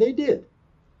crazy, and they did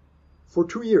for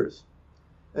 2 years.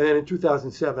 And then in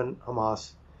 2007,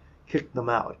 Hamas kicked them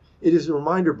out. It is a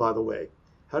reminder, by the way,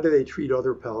 how do they treat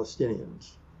other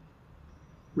Palestinians?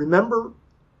 Remember,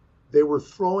 they were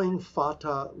throwing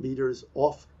Fatah leaders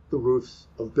off the roofs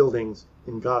of buildings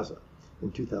in Gaza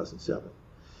in 2007.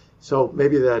 So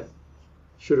maybe that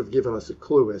should have given us a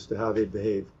clue as to how they'd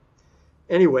behave.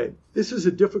 Anyway, this is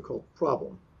a difficult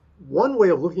problem. One way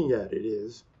of looking at it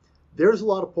is there's a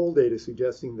lot of poll data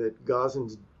suggesting that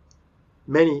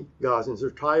many Gazans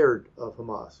are tired of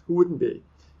Hamas. Who wouldn't be?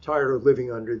 Tired of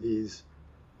living under these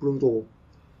brutal,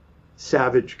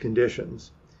 savage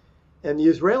conditions. And the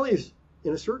Israelis,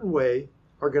 in a certain way,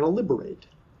 are going to liberate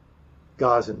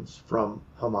Gazans from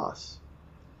Hamas.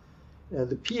 And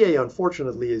the PA,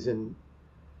 unfortunately, is in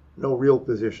no real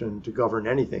position to govern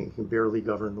anything. It can barely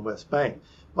govern the West Bank.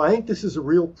 But I think this is a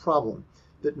real problem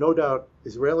that no doubt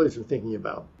Israelis are thinking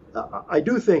about. I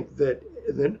do think that,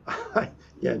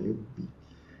 again,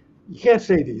 you can't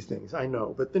say these things, I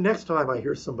know, but the next time I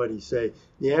hear somebody say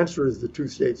the answer is the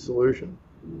two-state solution,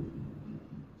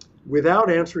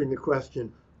 without answering the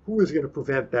question, who is going to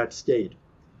prevent that state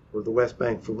or the West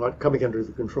Bank from not coming under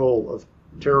the control of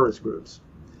terrorist groups,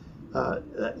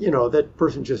 that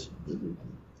person just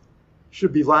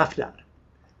should be laughed at,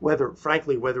 whether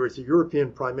it's a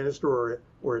European prime minister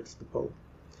or it's the Pope,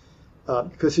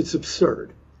 because it's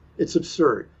absurd. It's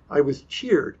absurd. I was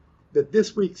cheered that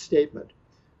this week's statement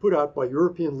put out by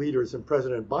European leaders and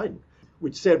President Biden,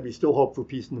 which said we still hope for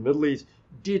peace in the Middle East,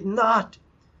 did not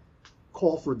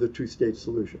call for the two-state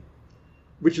solution,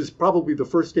 which is probably the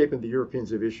first statement the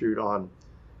Europeans have issued on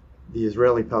the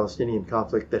Israeli-Palestinian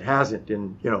conflict that hasn't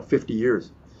in 50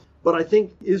 years. But I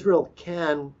think Israel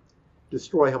can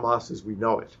destroy Hamas as we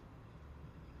know it.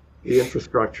 The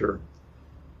infrastructure.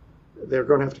 They're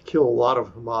going to have to kill a lot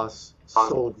of Hamas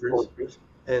soldiers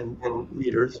and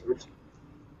leaders,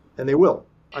 and they will.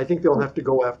 I think they'll have to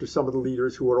go after some of the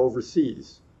leaders who are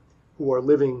overseas, who are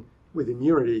living with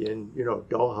immunity in,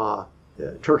 Doha,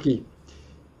 Turkey.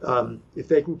 If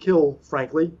they can kill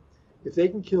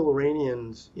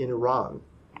Iranians in Iran,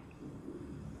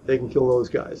 they can kill those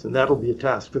guys, and that'll be a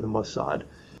task for the Mossad.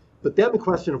 But then the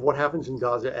question of what happens in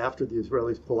Gaza after the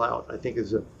Israelis pull out, I think,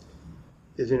 is an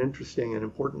interesting and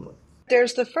important one.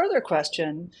 There's the further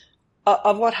question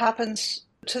of what happens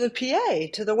to the PA,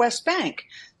 to the West Bank.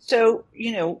 So,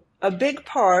 a big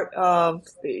part of,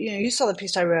 you saw the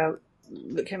piece I wrote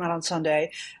that came out on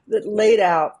Sunday that laid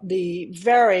out the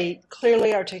very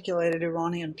clearly articulated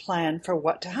Iranian plan for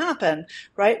what to happen,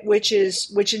 right? Which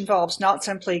involves not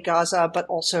simply Gaza, but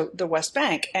also the West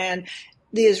Bank. And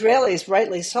the Israelis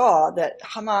rightly saw that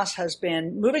Hamas has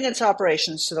been moving its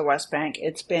operations to the West Bank.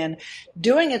 It's been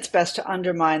doing its best to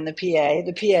undermine the PA.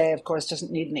 The PA, of course,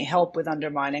 doesn't need any help with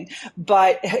undermining,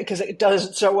 but because it does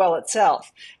it so well itself.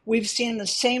 We've seen the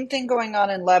same thing going on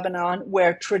in Lebanon,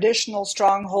 where traditional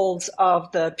strongholds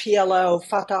of the PLO,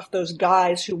 Fatah, those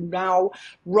guys who now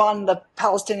run the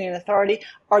Palestinian Authority,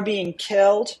 are being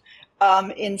killed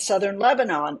in southern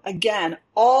Lebanon. Again,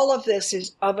 all of this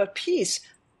is of a piece.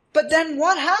 But then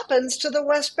what happens to the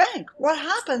West Bank? What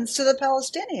happens to the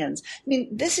Palestinians? I mean,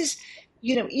 this is,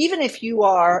 even if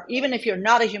you're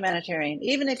not a humanitarian,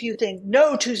 even if you think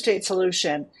no two-state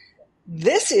solution,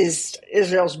 this is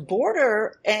Israel's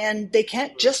border and they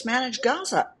can't just manage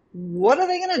Gaza. What are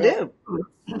they going to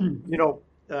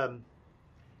do?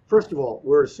 First of all,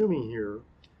 we're assuming here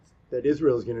that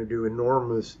Israel is going to do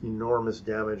enormous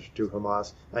damage to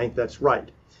Hamas. I think that's right,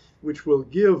 which will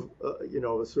give,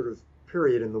 a sort of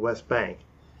period in the West Bank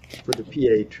for the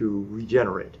PA to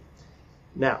regenerate.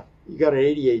 Now, you got an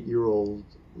 88-year-old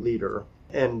leader,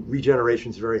 and regeneration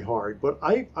is very hard. But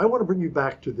I want to bring you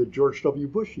back to the George W.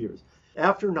 Bush years,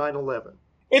 after 9/11.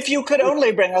 If you could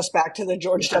only bring us back to the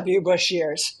George W. Bush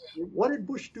years. What did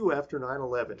Bush do after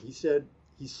 9/11? He said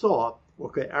he saw,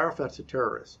 okay, Arafat's a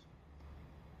terrorist.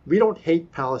 We don't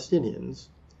hate Palestinians,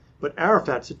 but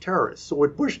Arafat's a terrorist. So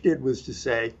what Bush did was to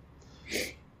say,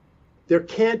 there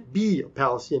can't be a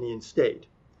Palestinian state.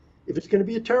 If it's going to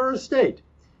be a terrorist state,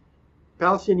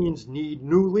 Palestinians need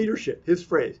new leadership. His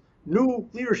phrase, new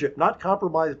leadership, not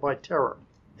compromised by terror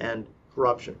and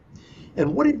corruption.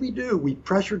 And what did we do? We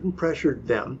pressured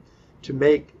them to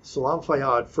make Salam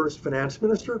Fayyad first finance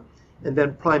minister and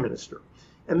then prime minister.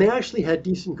 And they actually had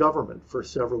decent government for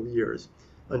several years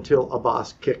until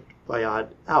Abbas kicked Fayyad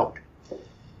out.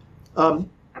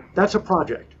 That's a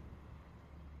project.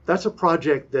 That's a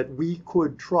project that we,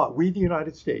 the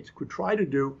United States, could try to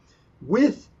do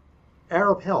with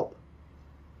Arab help,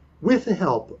 with the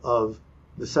help of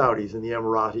the Saudis and the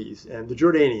Emiratis and the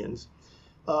Jordanians,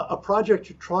 a project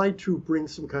to try to bring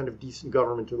some kind of decent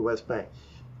government to the West Bank.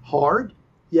 Hard?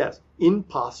 Yes.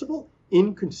 Impossible?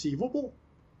 Inconceivable?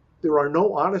 There are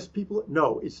no honest people?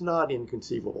 No, it's not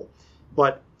inconceivable.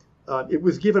 But it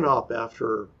was given up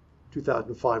after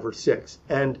 2005 or 6.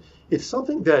 And it's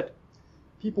something that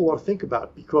people want to think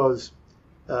about because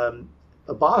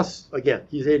Abbas, again,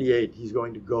 he's 88. He's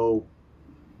going to go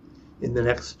in the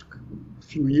next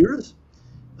few years,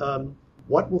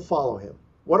 what will follow him?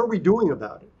 What are we doing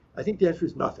about it? I think the answer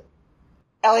is nothing.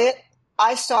 Elliott,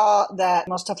 I saw that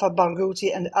Mustafa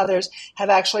Barghouti and others have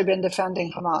actually been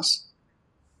defending Hamas.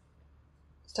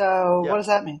 So Yeah. what does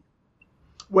that mean?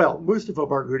 Well, Mustafa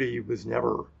Barghouti was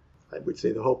never, I would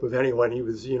say, the hope of anyone. He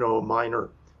was, a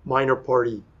minor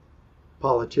party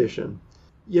politician.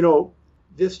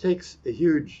 This takes a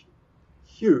huge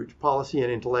policy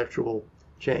and intellectual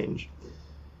change.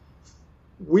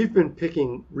 We've been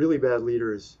picking really bad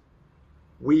leaders,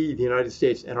 we, the United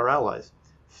States, and our allies,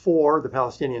 for the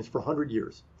Palestinians for 100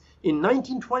 years. In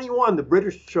 1921, the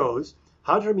British chose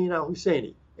Haj Amin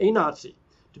al-Husseini, a Nazi,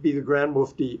 to be the Grand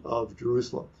Mufti of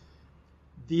Jerusalem.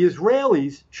 The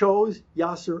Israelis chose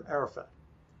Yasser Arafat.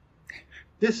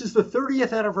 This is the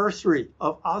 30th anniversary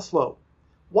of Oslo.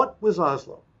 What was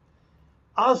Oslo?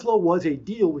 Oslo was a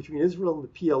deal between Israel and the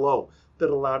PLO that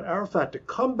allowed Arafat to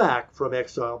come back from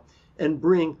exile and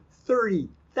bring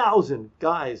 30,000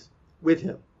 guys with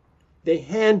him. They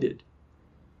handed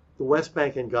the West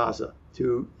Bank and Gaza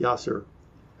to Yasser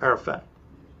Arafat.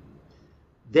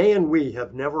 They and we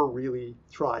have never really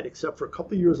tried, except for a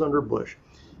couple of years under Bush,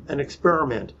 an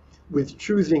experiment with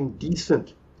choosing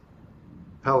decent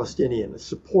Palestinians,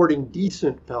 supporting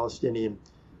decent Palestinian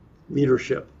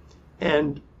leadership.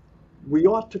 And we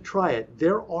ought to try it.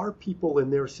 There are people in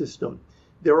their system.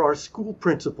 There are school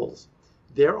principals.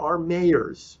 There are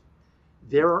mayors.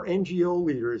 There are NGO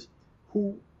leaders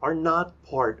who are not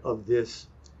part of this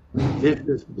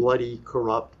vicious, bloody,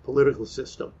 corrupt political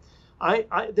system.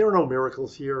 There are no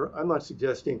miracles here. I'm not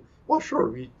suggesting, well, sure,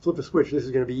 we flip a switch, this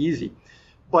is going to be easy.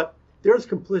 But there's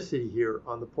complicity here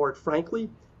on the part, frankly,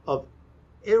 of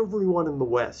everyone in the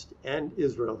West and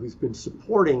Israel who's been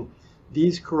supporting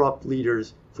these corrupt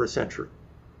leaders for a century.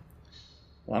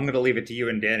 Well, I'm going to leave it to you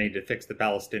and Danny to fix the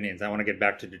Palestinians. I want to get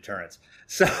back to deterrence.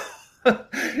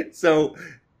 So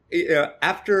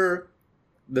after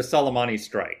the Soleimani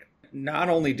strike, not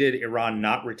only did Iran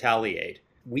not retaliate,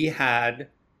 we had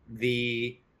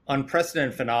the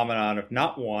unprecedented phenomenon of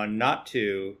not one, not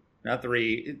two, not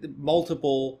three,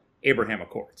 multiple Abraham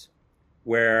Accords,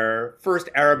 where first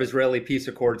Arab-Israeli peace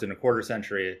accords in a quarter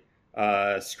century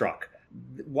struck.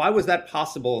 Why was that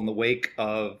possible in the wake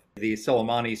of the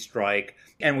Soleimani strike?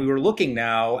 And we were looking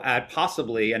now at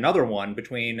possibly another one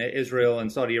between Israel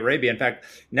and Saudi Arabia. In fact,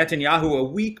 Netanyahu, a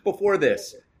week before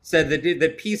this, said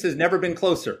that peace has never been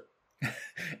closer.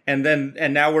 and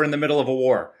now we're in the middle of a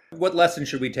war. What lesson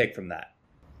should we take from that?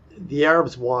 The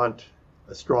Arabs want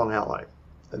a strong ally.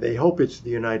 They hope it's the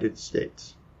United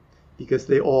States because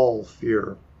they all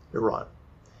fear Iran.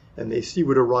 And they see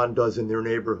what Iran does in their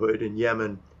neighborhood, in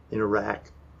Yemen, in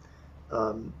Iraq,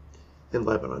 in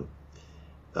Lebanon.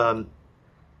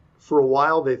 For a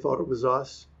while, they thought it was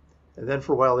us. And then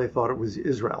for a while, they thought it was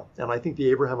Israel. And I think the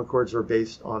Abraham Accords are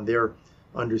based on their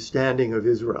understanding of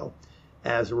Israel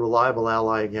as a reliable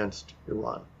ally against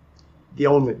Iran, the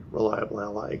only reliable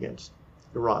ally against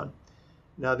Iran.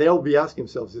 Now, they'll be asking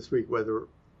themselves this week whether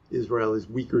Israel is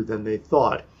weaker than they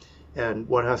thought. And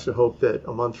one has to hope that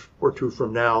a month or two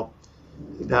from now,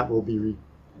 that will be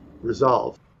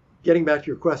resolved. Getting back to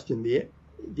your question,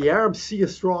 the Arabs see a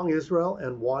strong Israel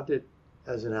and want it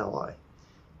as an ally.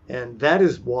 And that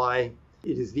is why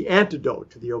it is the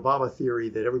antidote to the Obama theory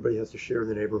that everybody has to share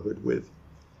the neighborhood with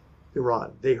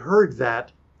Iran. They heard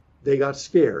that, they got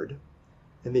scared,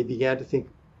 and they began to think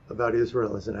about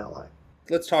Israel as an ally.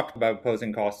 Let's talk about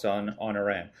opposing costs on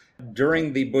Iran.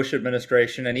 During the Bush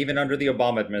administration and even under the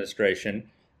Obama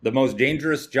administration, the most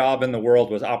dangerous job in the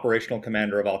world was operational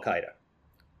commander of Al-Qaeda.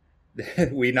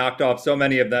 We knocked off so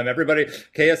many of them. Everybody,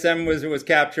 KSM was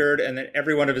captured, and then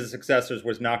every one of his successors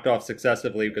was knocked off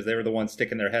successively because they were the ones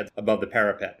sticking their heads above the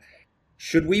parapet.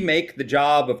 Should we make the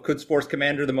job of Quds Force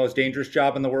commander the most dangerous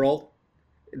job in the world?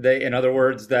 In other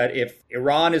words, that if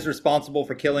Iran is responsible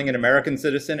for killing an American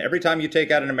citizen, every time you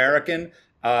take out an American,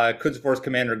 Quds Force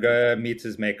commander meets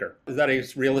his maker. Is that a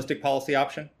realistic policy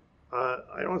option?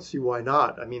 I don't see why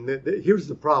not. I mean, here's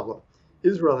the problem.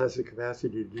 Israel has the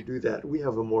capacity to do that. We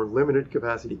have a more limited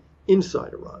capacity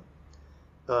inside Iran.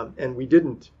 And we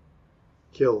didn't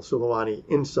kill Soleimani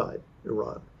inside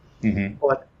Iran. Mm-hmm.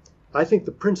 But I think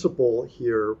the principle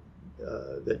here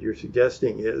that you're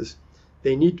suggesting is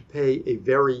they need to pay a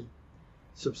very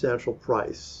substantial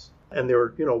price. And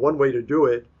one way to do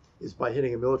it is by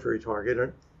hitting a military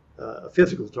target, a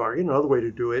physical target. Another way to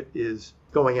do it is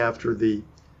going after the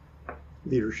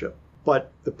leadership.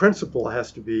 But the principle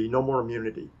has to be no more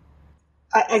immunity.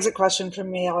 Exit question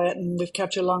from me, Elliott, and we've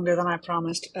kept you longer than I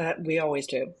promised. We always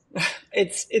do.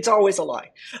 It's always a lie.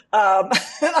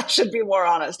 I should be more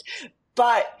honest.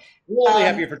 But We'll only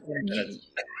have you for 20 minutes.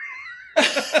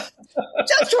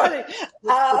 Just 20.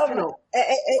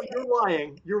 You're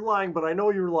lying. You're lying, but I know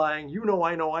you're lying. You know,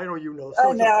 I know you know.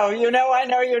 I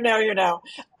know.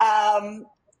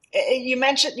 You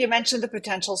mentioned the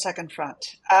potential second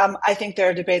front. I think there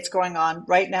are debates going on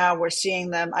right now. We're seeing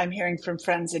them. I'm hearing from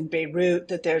friends in Beirut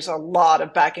that there's a lot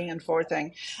of backing and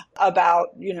forthing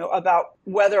about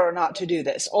whether or not to do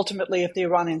this. Ultimately, if the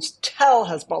Iranians tell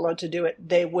Hezbollah to do it,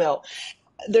 they will.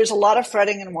 There's a lot of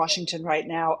fretting in Washington right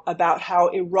now about how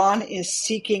Iran is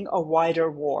seeking a wider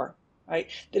war, right?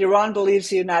 That Iran believes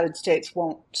the United States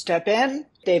won't step in.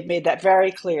 They've made that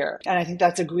very clear. And I think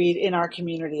that's agreed in our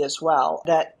community as well,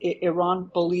 that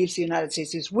Iran believes the United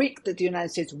States is weak, that the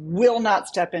United States will not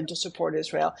step in to support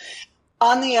Israel.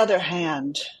 On the other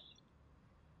hand,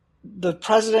 the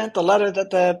letter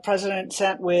that the president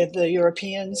sent with the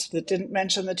Europeans that didn't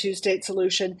mention the two-state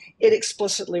solution, it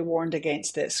explicitly warned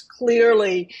against this.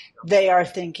 Clearly, they are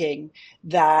thinking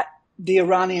that the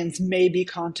Iranians may be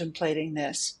contemplating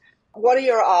this. What are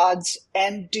your odds?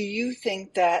 And do you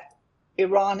think that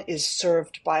Iran is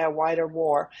served by a wider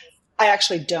war? I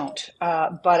actually don't,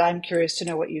 but I'm curious to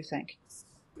know what you think.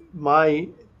 My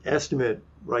estimate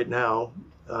right now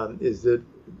is that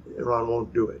Iran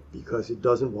won't do it because it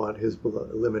doesn't want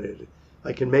Hezbollah eliminated.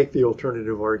 I can make the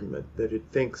alternative argument that it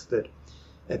thinks that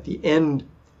at the end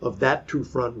of that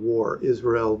two-front war,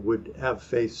 Israel would have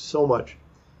faced so much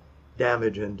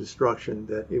damage and destruction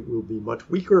that it will be much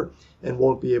weaker and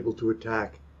won't be able to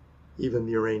attack even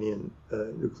the Iranian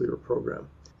nuclear program.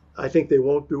 I think they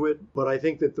won't do it, but I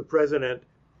think that the president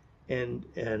and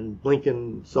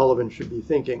Blinken, Sullivan should be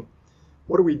thinking,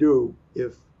 what do we do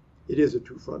if it is a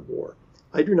two-front war?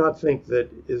 I do not think that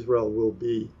Israel will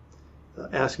be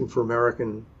asking for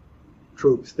American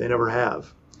troops. They never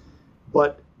have.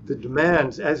 But the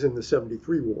demands, as in the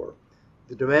 73 war,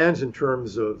 the demands in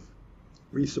terms of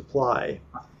resupply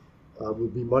will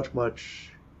be much,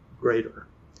 much greater.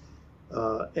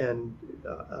 And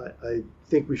I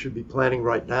think we should be planning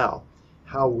right now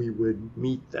how we would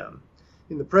meet them.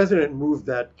 And the president moved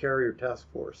that carrier task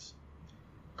force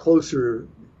closer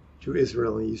to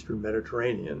Israel and the Eastern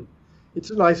Mediterranean. It's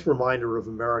a nice reminder of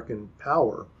American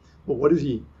power, but what does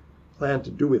he plan to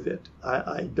do with it?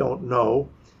 I don't know,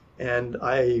 and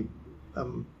I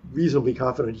am reasonably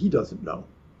confident he doesn't know.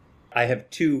 I have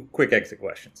two quick exit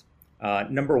questions.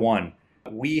 Number one,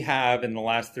 we have in the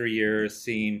last 3 years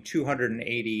seen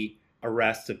 280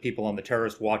 arrests of people on the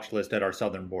terrorist watch list at our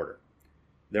southern border.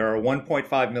 There are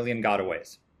 1.5 million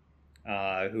gotaways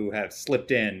who have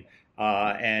slipped in.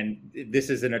 And this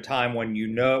is in a time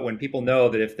when people know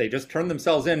that if they just turn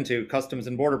themselves into Customs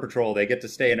and Border Patrol, they get to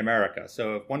stay in America.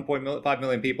 So if 1.5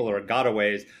 million people are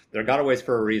gotaways, they're gotaways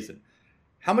for a reason.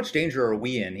 How much danger are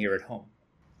we in here at home?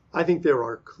 I think there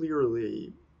are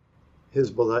clearly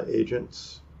Hezbollah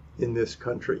agents in this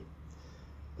country.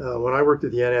 When I worked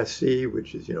at the NSC,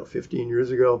 which is 15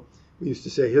 years ago, we used to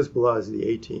say Hezbollah is the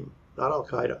A-team, not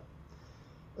Al-Qaeda.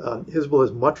 Hezbollah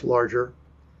is much larger.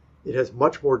 It has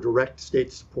much more direct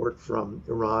state support from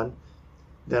Iran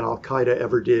than Al-Qaeda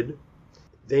ever did.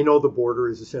 They know the border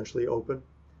is essentially open.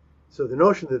 So the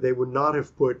notion that they would not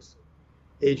have put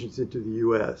agents into the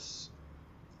U.S.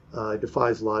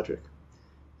 Defies logic.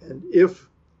 And if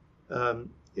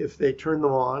they turn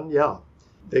them on, yeah,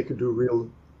 they could do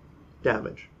real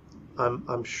damage.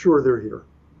 I'm sure they're here.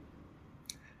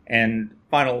 And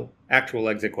final actual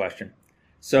exit question.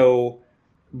 So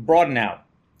broaden out.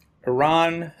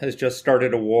 Iran has just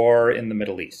started a war in the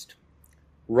Middle East.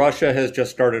 Russia has just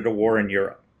started a war in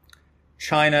Europe.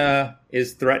 China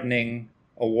is threatening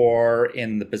a war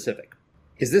in the Pacific.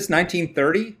 Is this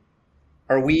 1930?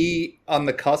 Are we on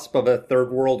the cusp of a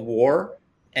third world war?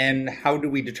 And how do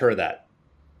we deter that?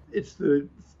 It's the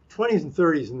 20s and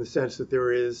 30s in the sense that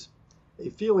there is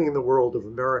a feeling in the world of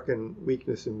American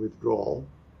weakness and withdrawal.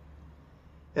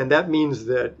 And that means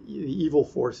that the evil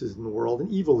forces in the world,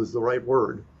 and evil is the right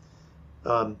word,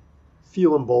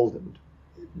 feel emboldened.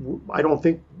 I don't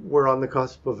think we're on the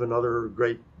cusp of another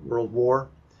great world war,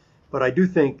 but I do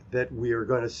think that we are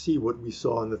going to see what we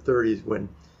saw in the 30s when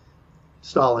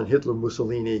Stalin, Hitler,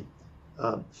 Mussolini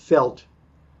felt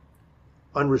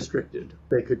unrestricted.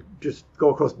 They could just go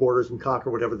across borders and conquer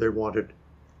whatever they wanted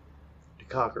to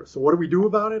conquer. So what do we do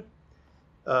about it?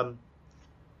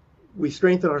 We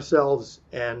strengthen ourselves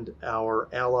and our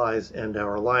allies and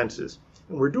our alliances.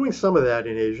 And we're doing some of that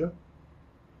in Asia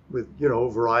with, a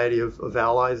variety of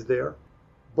allies there.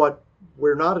 But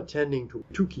we're not attending to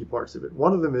two key parts of it.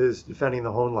 One of them is defending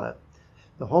the homeland.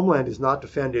 The homeland is not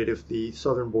defended if the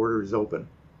southern border is open,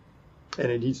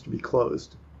 and it needs to be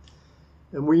closed.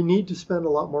 And we need to spend a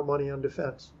lot more money on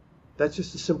defense. That's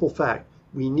just a simple fact.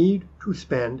 We need to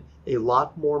spend a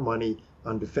lot more money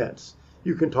on defense.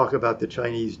 You can talk about the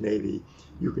Chinese Navy.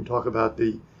 You can talk about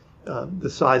the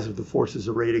size of the forces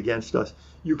arrayed against us.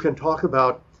 You can talk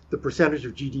about the percentage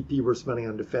of GDP we're spending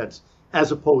on defense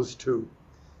as opposed to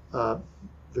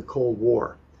the Cold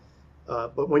War.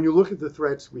 But when you look at the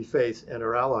threats we face and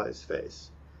our allies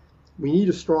face, we need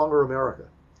a stronger America.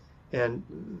 And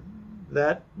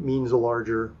that means a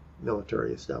larger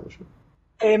military establishment.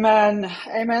 Amen.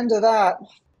 Amen to that.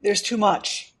 There's too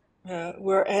much.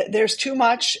 There's too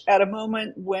much at a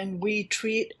moment when we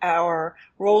treat our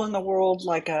role in the world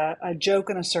like a joke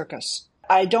in a circus.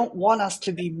 I don't want us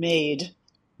to be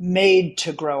made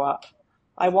to grow up.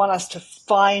 I want us to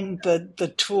find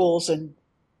the tools and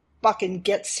fucking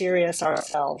get serious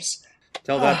ourselves.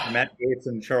 Tell that to Matt Gaetz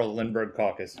and Charles Lindbergh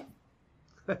caucus.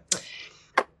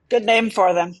 Good name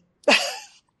for them.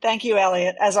 Thank you,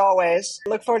 Elliott, as always.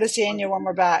 Look forward to seeing you when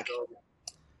we're back.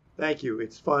 Thank you.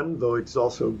 It's fun, though it's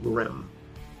also grim.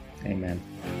 Amen.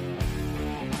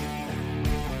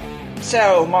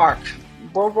 So, Mark,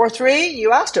 World War III,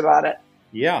 you asked about it.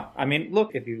 Yeah. I mean,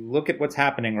 look, if you look at what's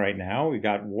happening right now, we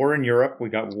got war in Europe, we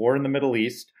got war in the Middle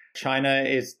East. China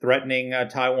is threatening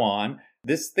Taiwan.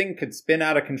 This thing could spin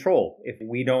out of control if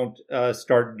we don't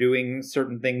start doing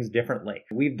certain things differently.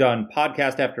 We've done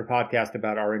podcast after podcast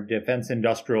about our defense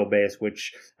industrial base,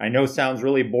 which I know sounds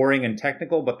really boring and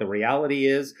technical, but the reality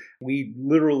is we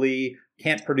literally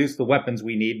can't produce the weapons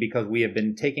we need because we have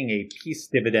been taking a peace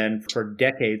dividend for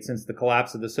decades since the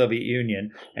collapse of the Soviet Union,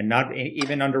 and not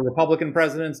even under Republican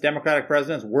presidents, Democratic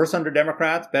presidents, worse under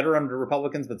Democrats, better under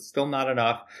Republicans, but still not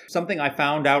enough. Something I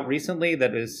found out recently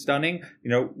that is stunning,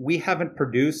 we haven't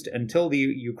produced, until the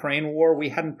Ukraine war, we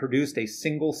hadn't produced a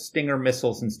single Stinger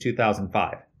missile since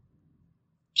 2005.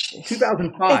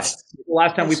 2005, the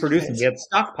last time we produced them. We had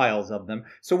stockpiles of them.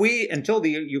 So until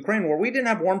the Ukraine war, we didn't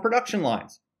have warm production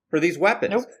lines for these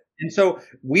weapons. Nope. And so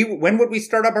when would we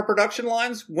start up our production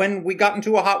lines? When we got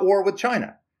into a hot war with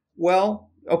China. Well,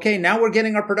 okay, now we're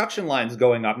getting our production lines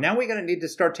going up. Now we're going to need to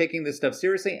start taking this stuff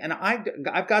seriously. And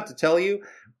I've got to tell you,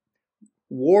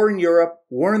 war in Europe,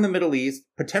 war in the Middle East,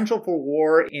 potential for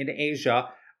war in Asia.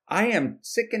 I am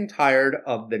sick and tired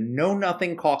of the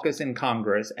Know-Nothing caucus in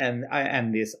Congress and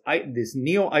this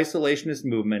neo-isolationist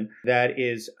movement that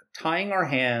is tying our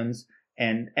hands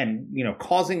and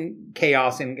causing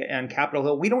chaos on Capitol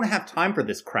Hill. We don't have time for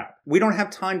this crap. We don't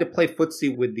have time to play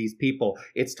footsie with these people.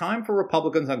 It's time for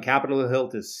Republicans on Capitol Hill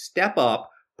to step up,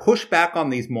 push back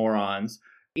on these morons,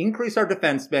 increase our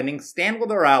defense spending, stand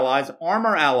with our allies, arm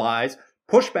our allies,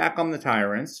 push back on the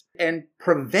tyrants, and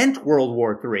prevent World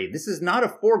War III. This is not a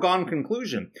foregone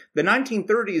conclusion. The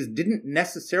 1930s didn't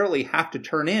necessarily have to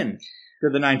turn in to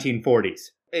the 1940s.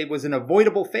 It was an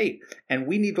avoidable fate, and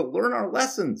we need to learn our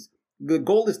lessons. The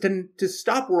goal is to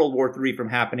stop World War III from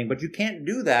happening, but you can't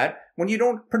do that when you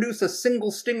don't produce a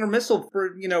single Stinger missile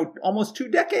for, almost 2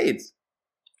 decades.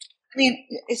 I mean,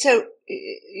 so,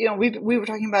 we were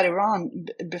talking about Iran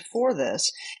before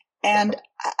this, and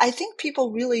I think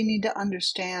people really need to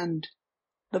understand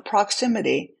the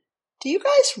proximity. Do you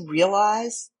guys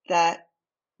realize that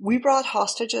we brought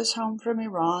hostages home from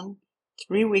Iran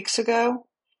 3 weeks ago?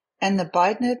 And the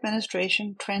Biden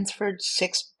administration transferred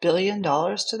 $6 billion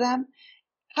to them?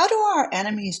 How do our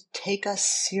enemies take us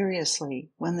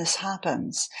seriously when this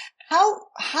happens?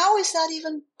 How is that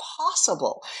even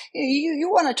possible? You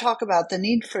want to talk about the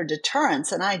need for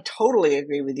deterrence, and I totally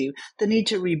agree with you. The need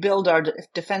to rebuild our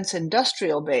defense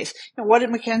industrial base. What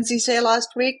did McKenzie say last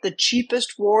week? The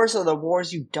cheapest wars are the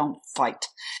wars you don't fight,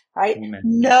 right? Amen.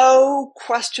 No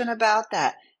question about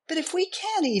that. But if we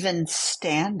can't even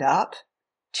stand up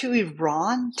to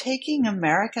Iran taking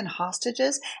American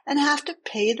hostages and have to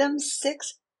pay them $6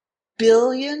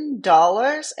 billion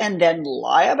and then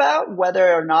lie about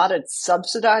whether or not it's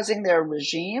subsidizing their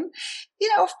regime,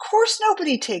 of course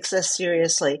nobody takes us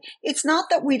seriously. It's not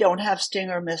that we don't have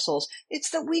Stinger missiles. It's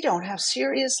that we don't have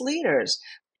serious leaders.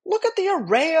 Look at the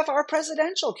array of our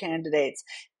presidential candidates.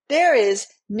 There is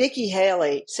Nikki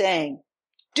Haley saying,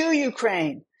 do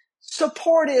Ukraine,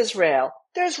 support Israel.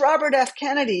 There's Robert F.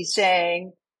 Kennedy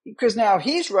saying, because now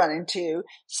he's running to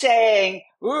saying,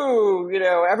 ooh,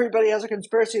 everybody has a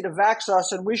conspiracy to vax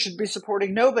us and we should be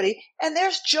supporting nobody. And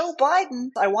there's Joe Biden.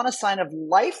 I want a sign of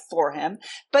life for him.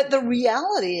 But the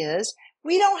reality is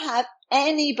we don't have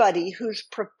anybody who's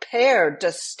prepared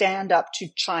to stand up to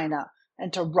China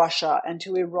and to Russia and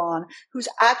to Iran, who's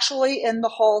actually in the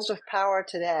halls of power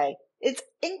today. It's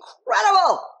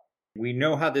incredible. We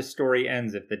know how this story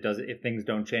ends if things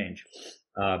don't change,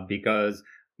 because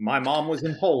my mom was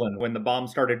in Poland when the bombs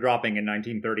started dropping in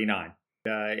 1939.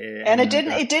 And it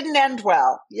didn't end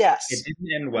well. Yes. It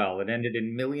didn't end well. It ended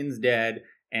in millions dead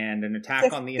and an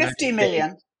attack on the United 50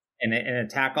 million. States. And an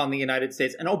attack on the United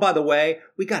States. And oh, by the way,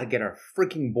 we got to get our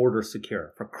freaking border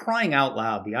secure. For crying out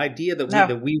loud, the idea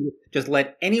that we just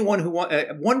let anyone who want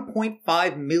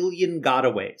 1.5 million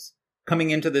gotaways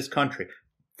coming into this country,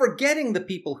 forgetting the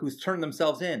people who's turned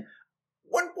themselves in.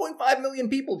 1.5 million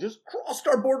people just crossed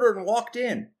our border and walked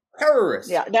in. Terrorists.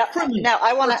 Yeah. Now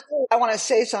I want to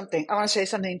say something. I want to say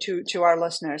something to our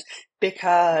listeners,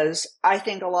 because I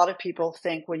think a lot of people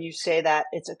think when you say that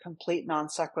it's a complete non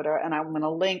sequitur. And I'm going to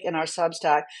link in our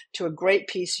Substack to a great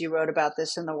piece you wrote about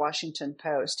this in the Washington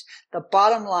Post. The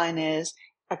bottom line is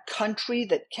a country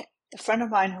that a friend of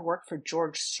mine who worked for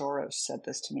George Soros said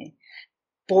this to me.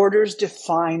 Borders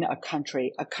define a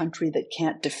country that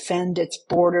can't defend its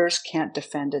borders, can't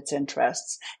defend its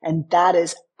interests. And that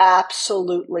is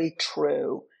absolutely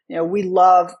true. You know, we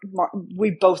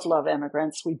both love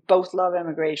immigrants. We both love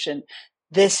immigration.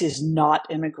 This is not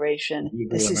immigration.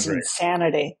 This is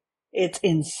insanity. It's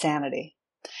insanity.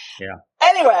 Yeah.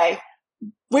 Anyway,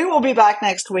 we will be back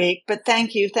next week, but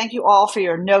thank you. Thank you all for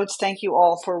your notes. Thank you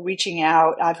all for reaching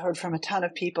out. I've heard from a ton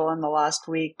of people in the last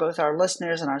week, both our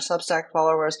listeners and our Substack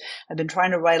followers. I've been trying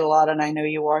to write a lot, and I know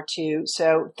you are too.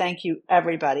 So thank you,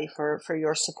 everybody, for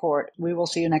your support. We will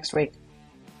see you next week.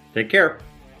 Take care.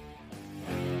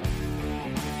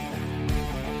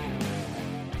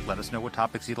 Let us know what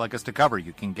topics you'd like us to cover.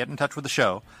 You can get in touch with the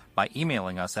show by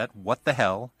emailing us at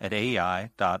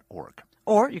whatthehell@aei.org.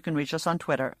 Or you can reach us on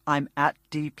Twitter. I'm at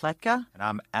 @dpletka. And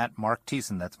I'm at Mark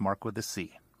Thiessen. That's Mark with a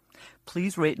C.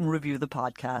 Please rate and review the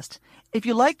podcast. If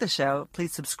you like the show,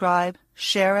 please subscribe,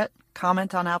 share it,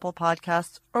 comment on Apple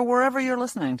Podcasts, or wherever you're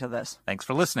listening to this. Thanks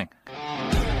for listening.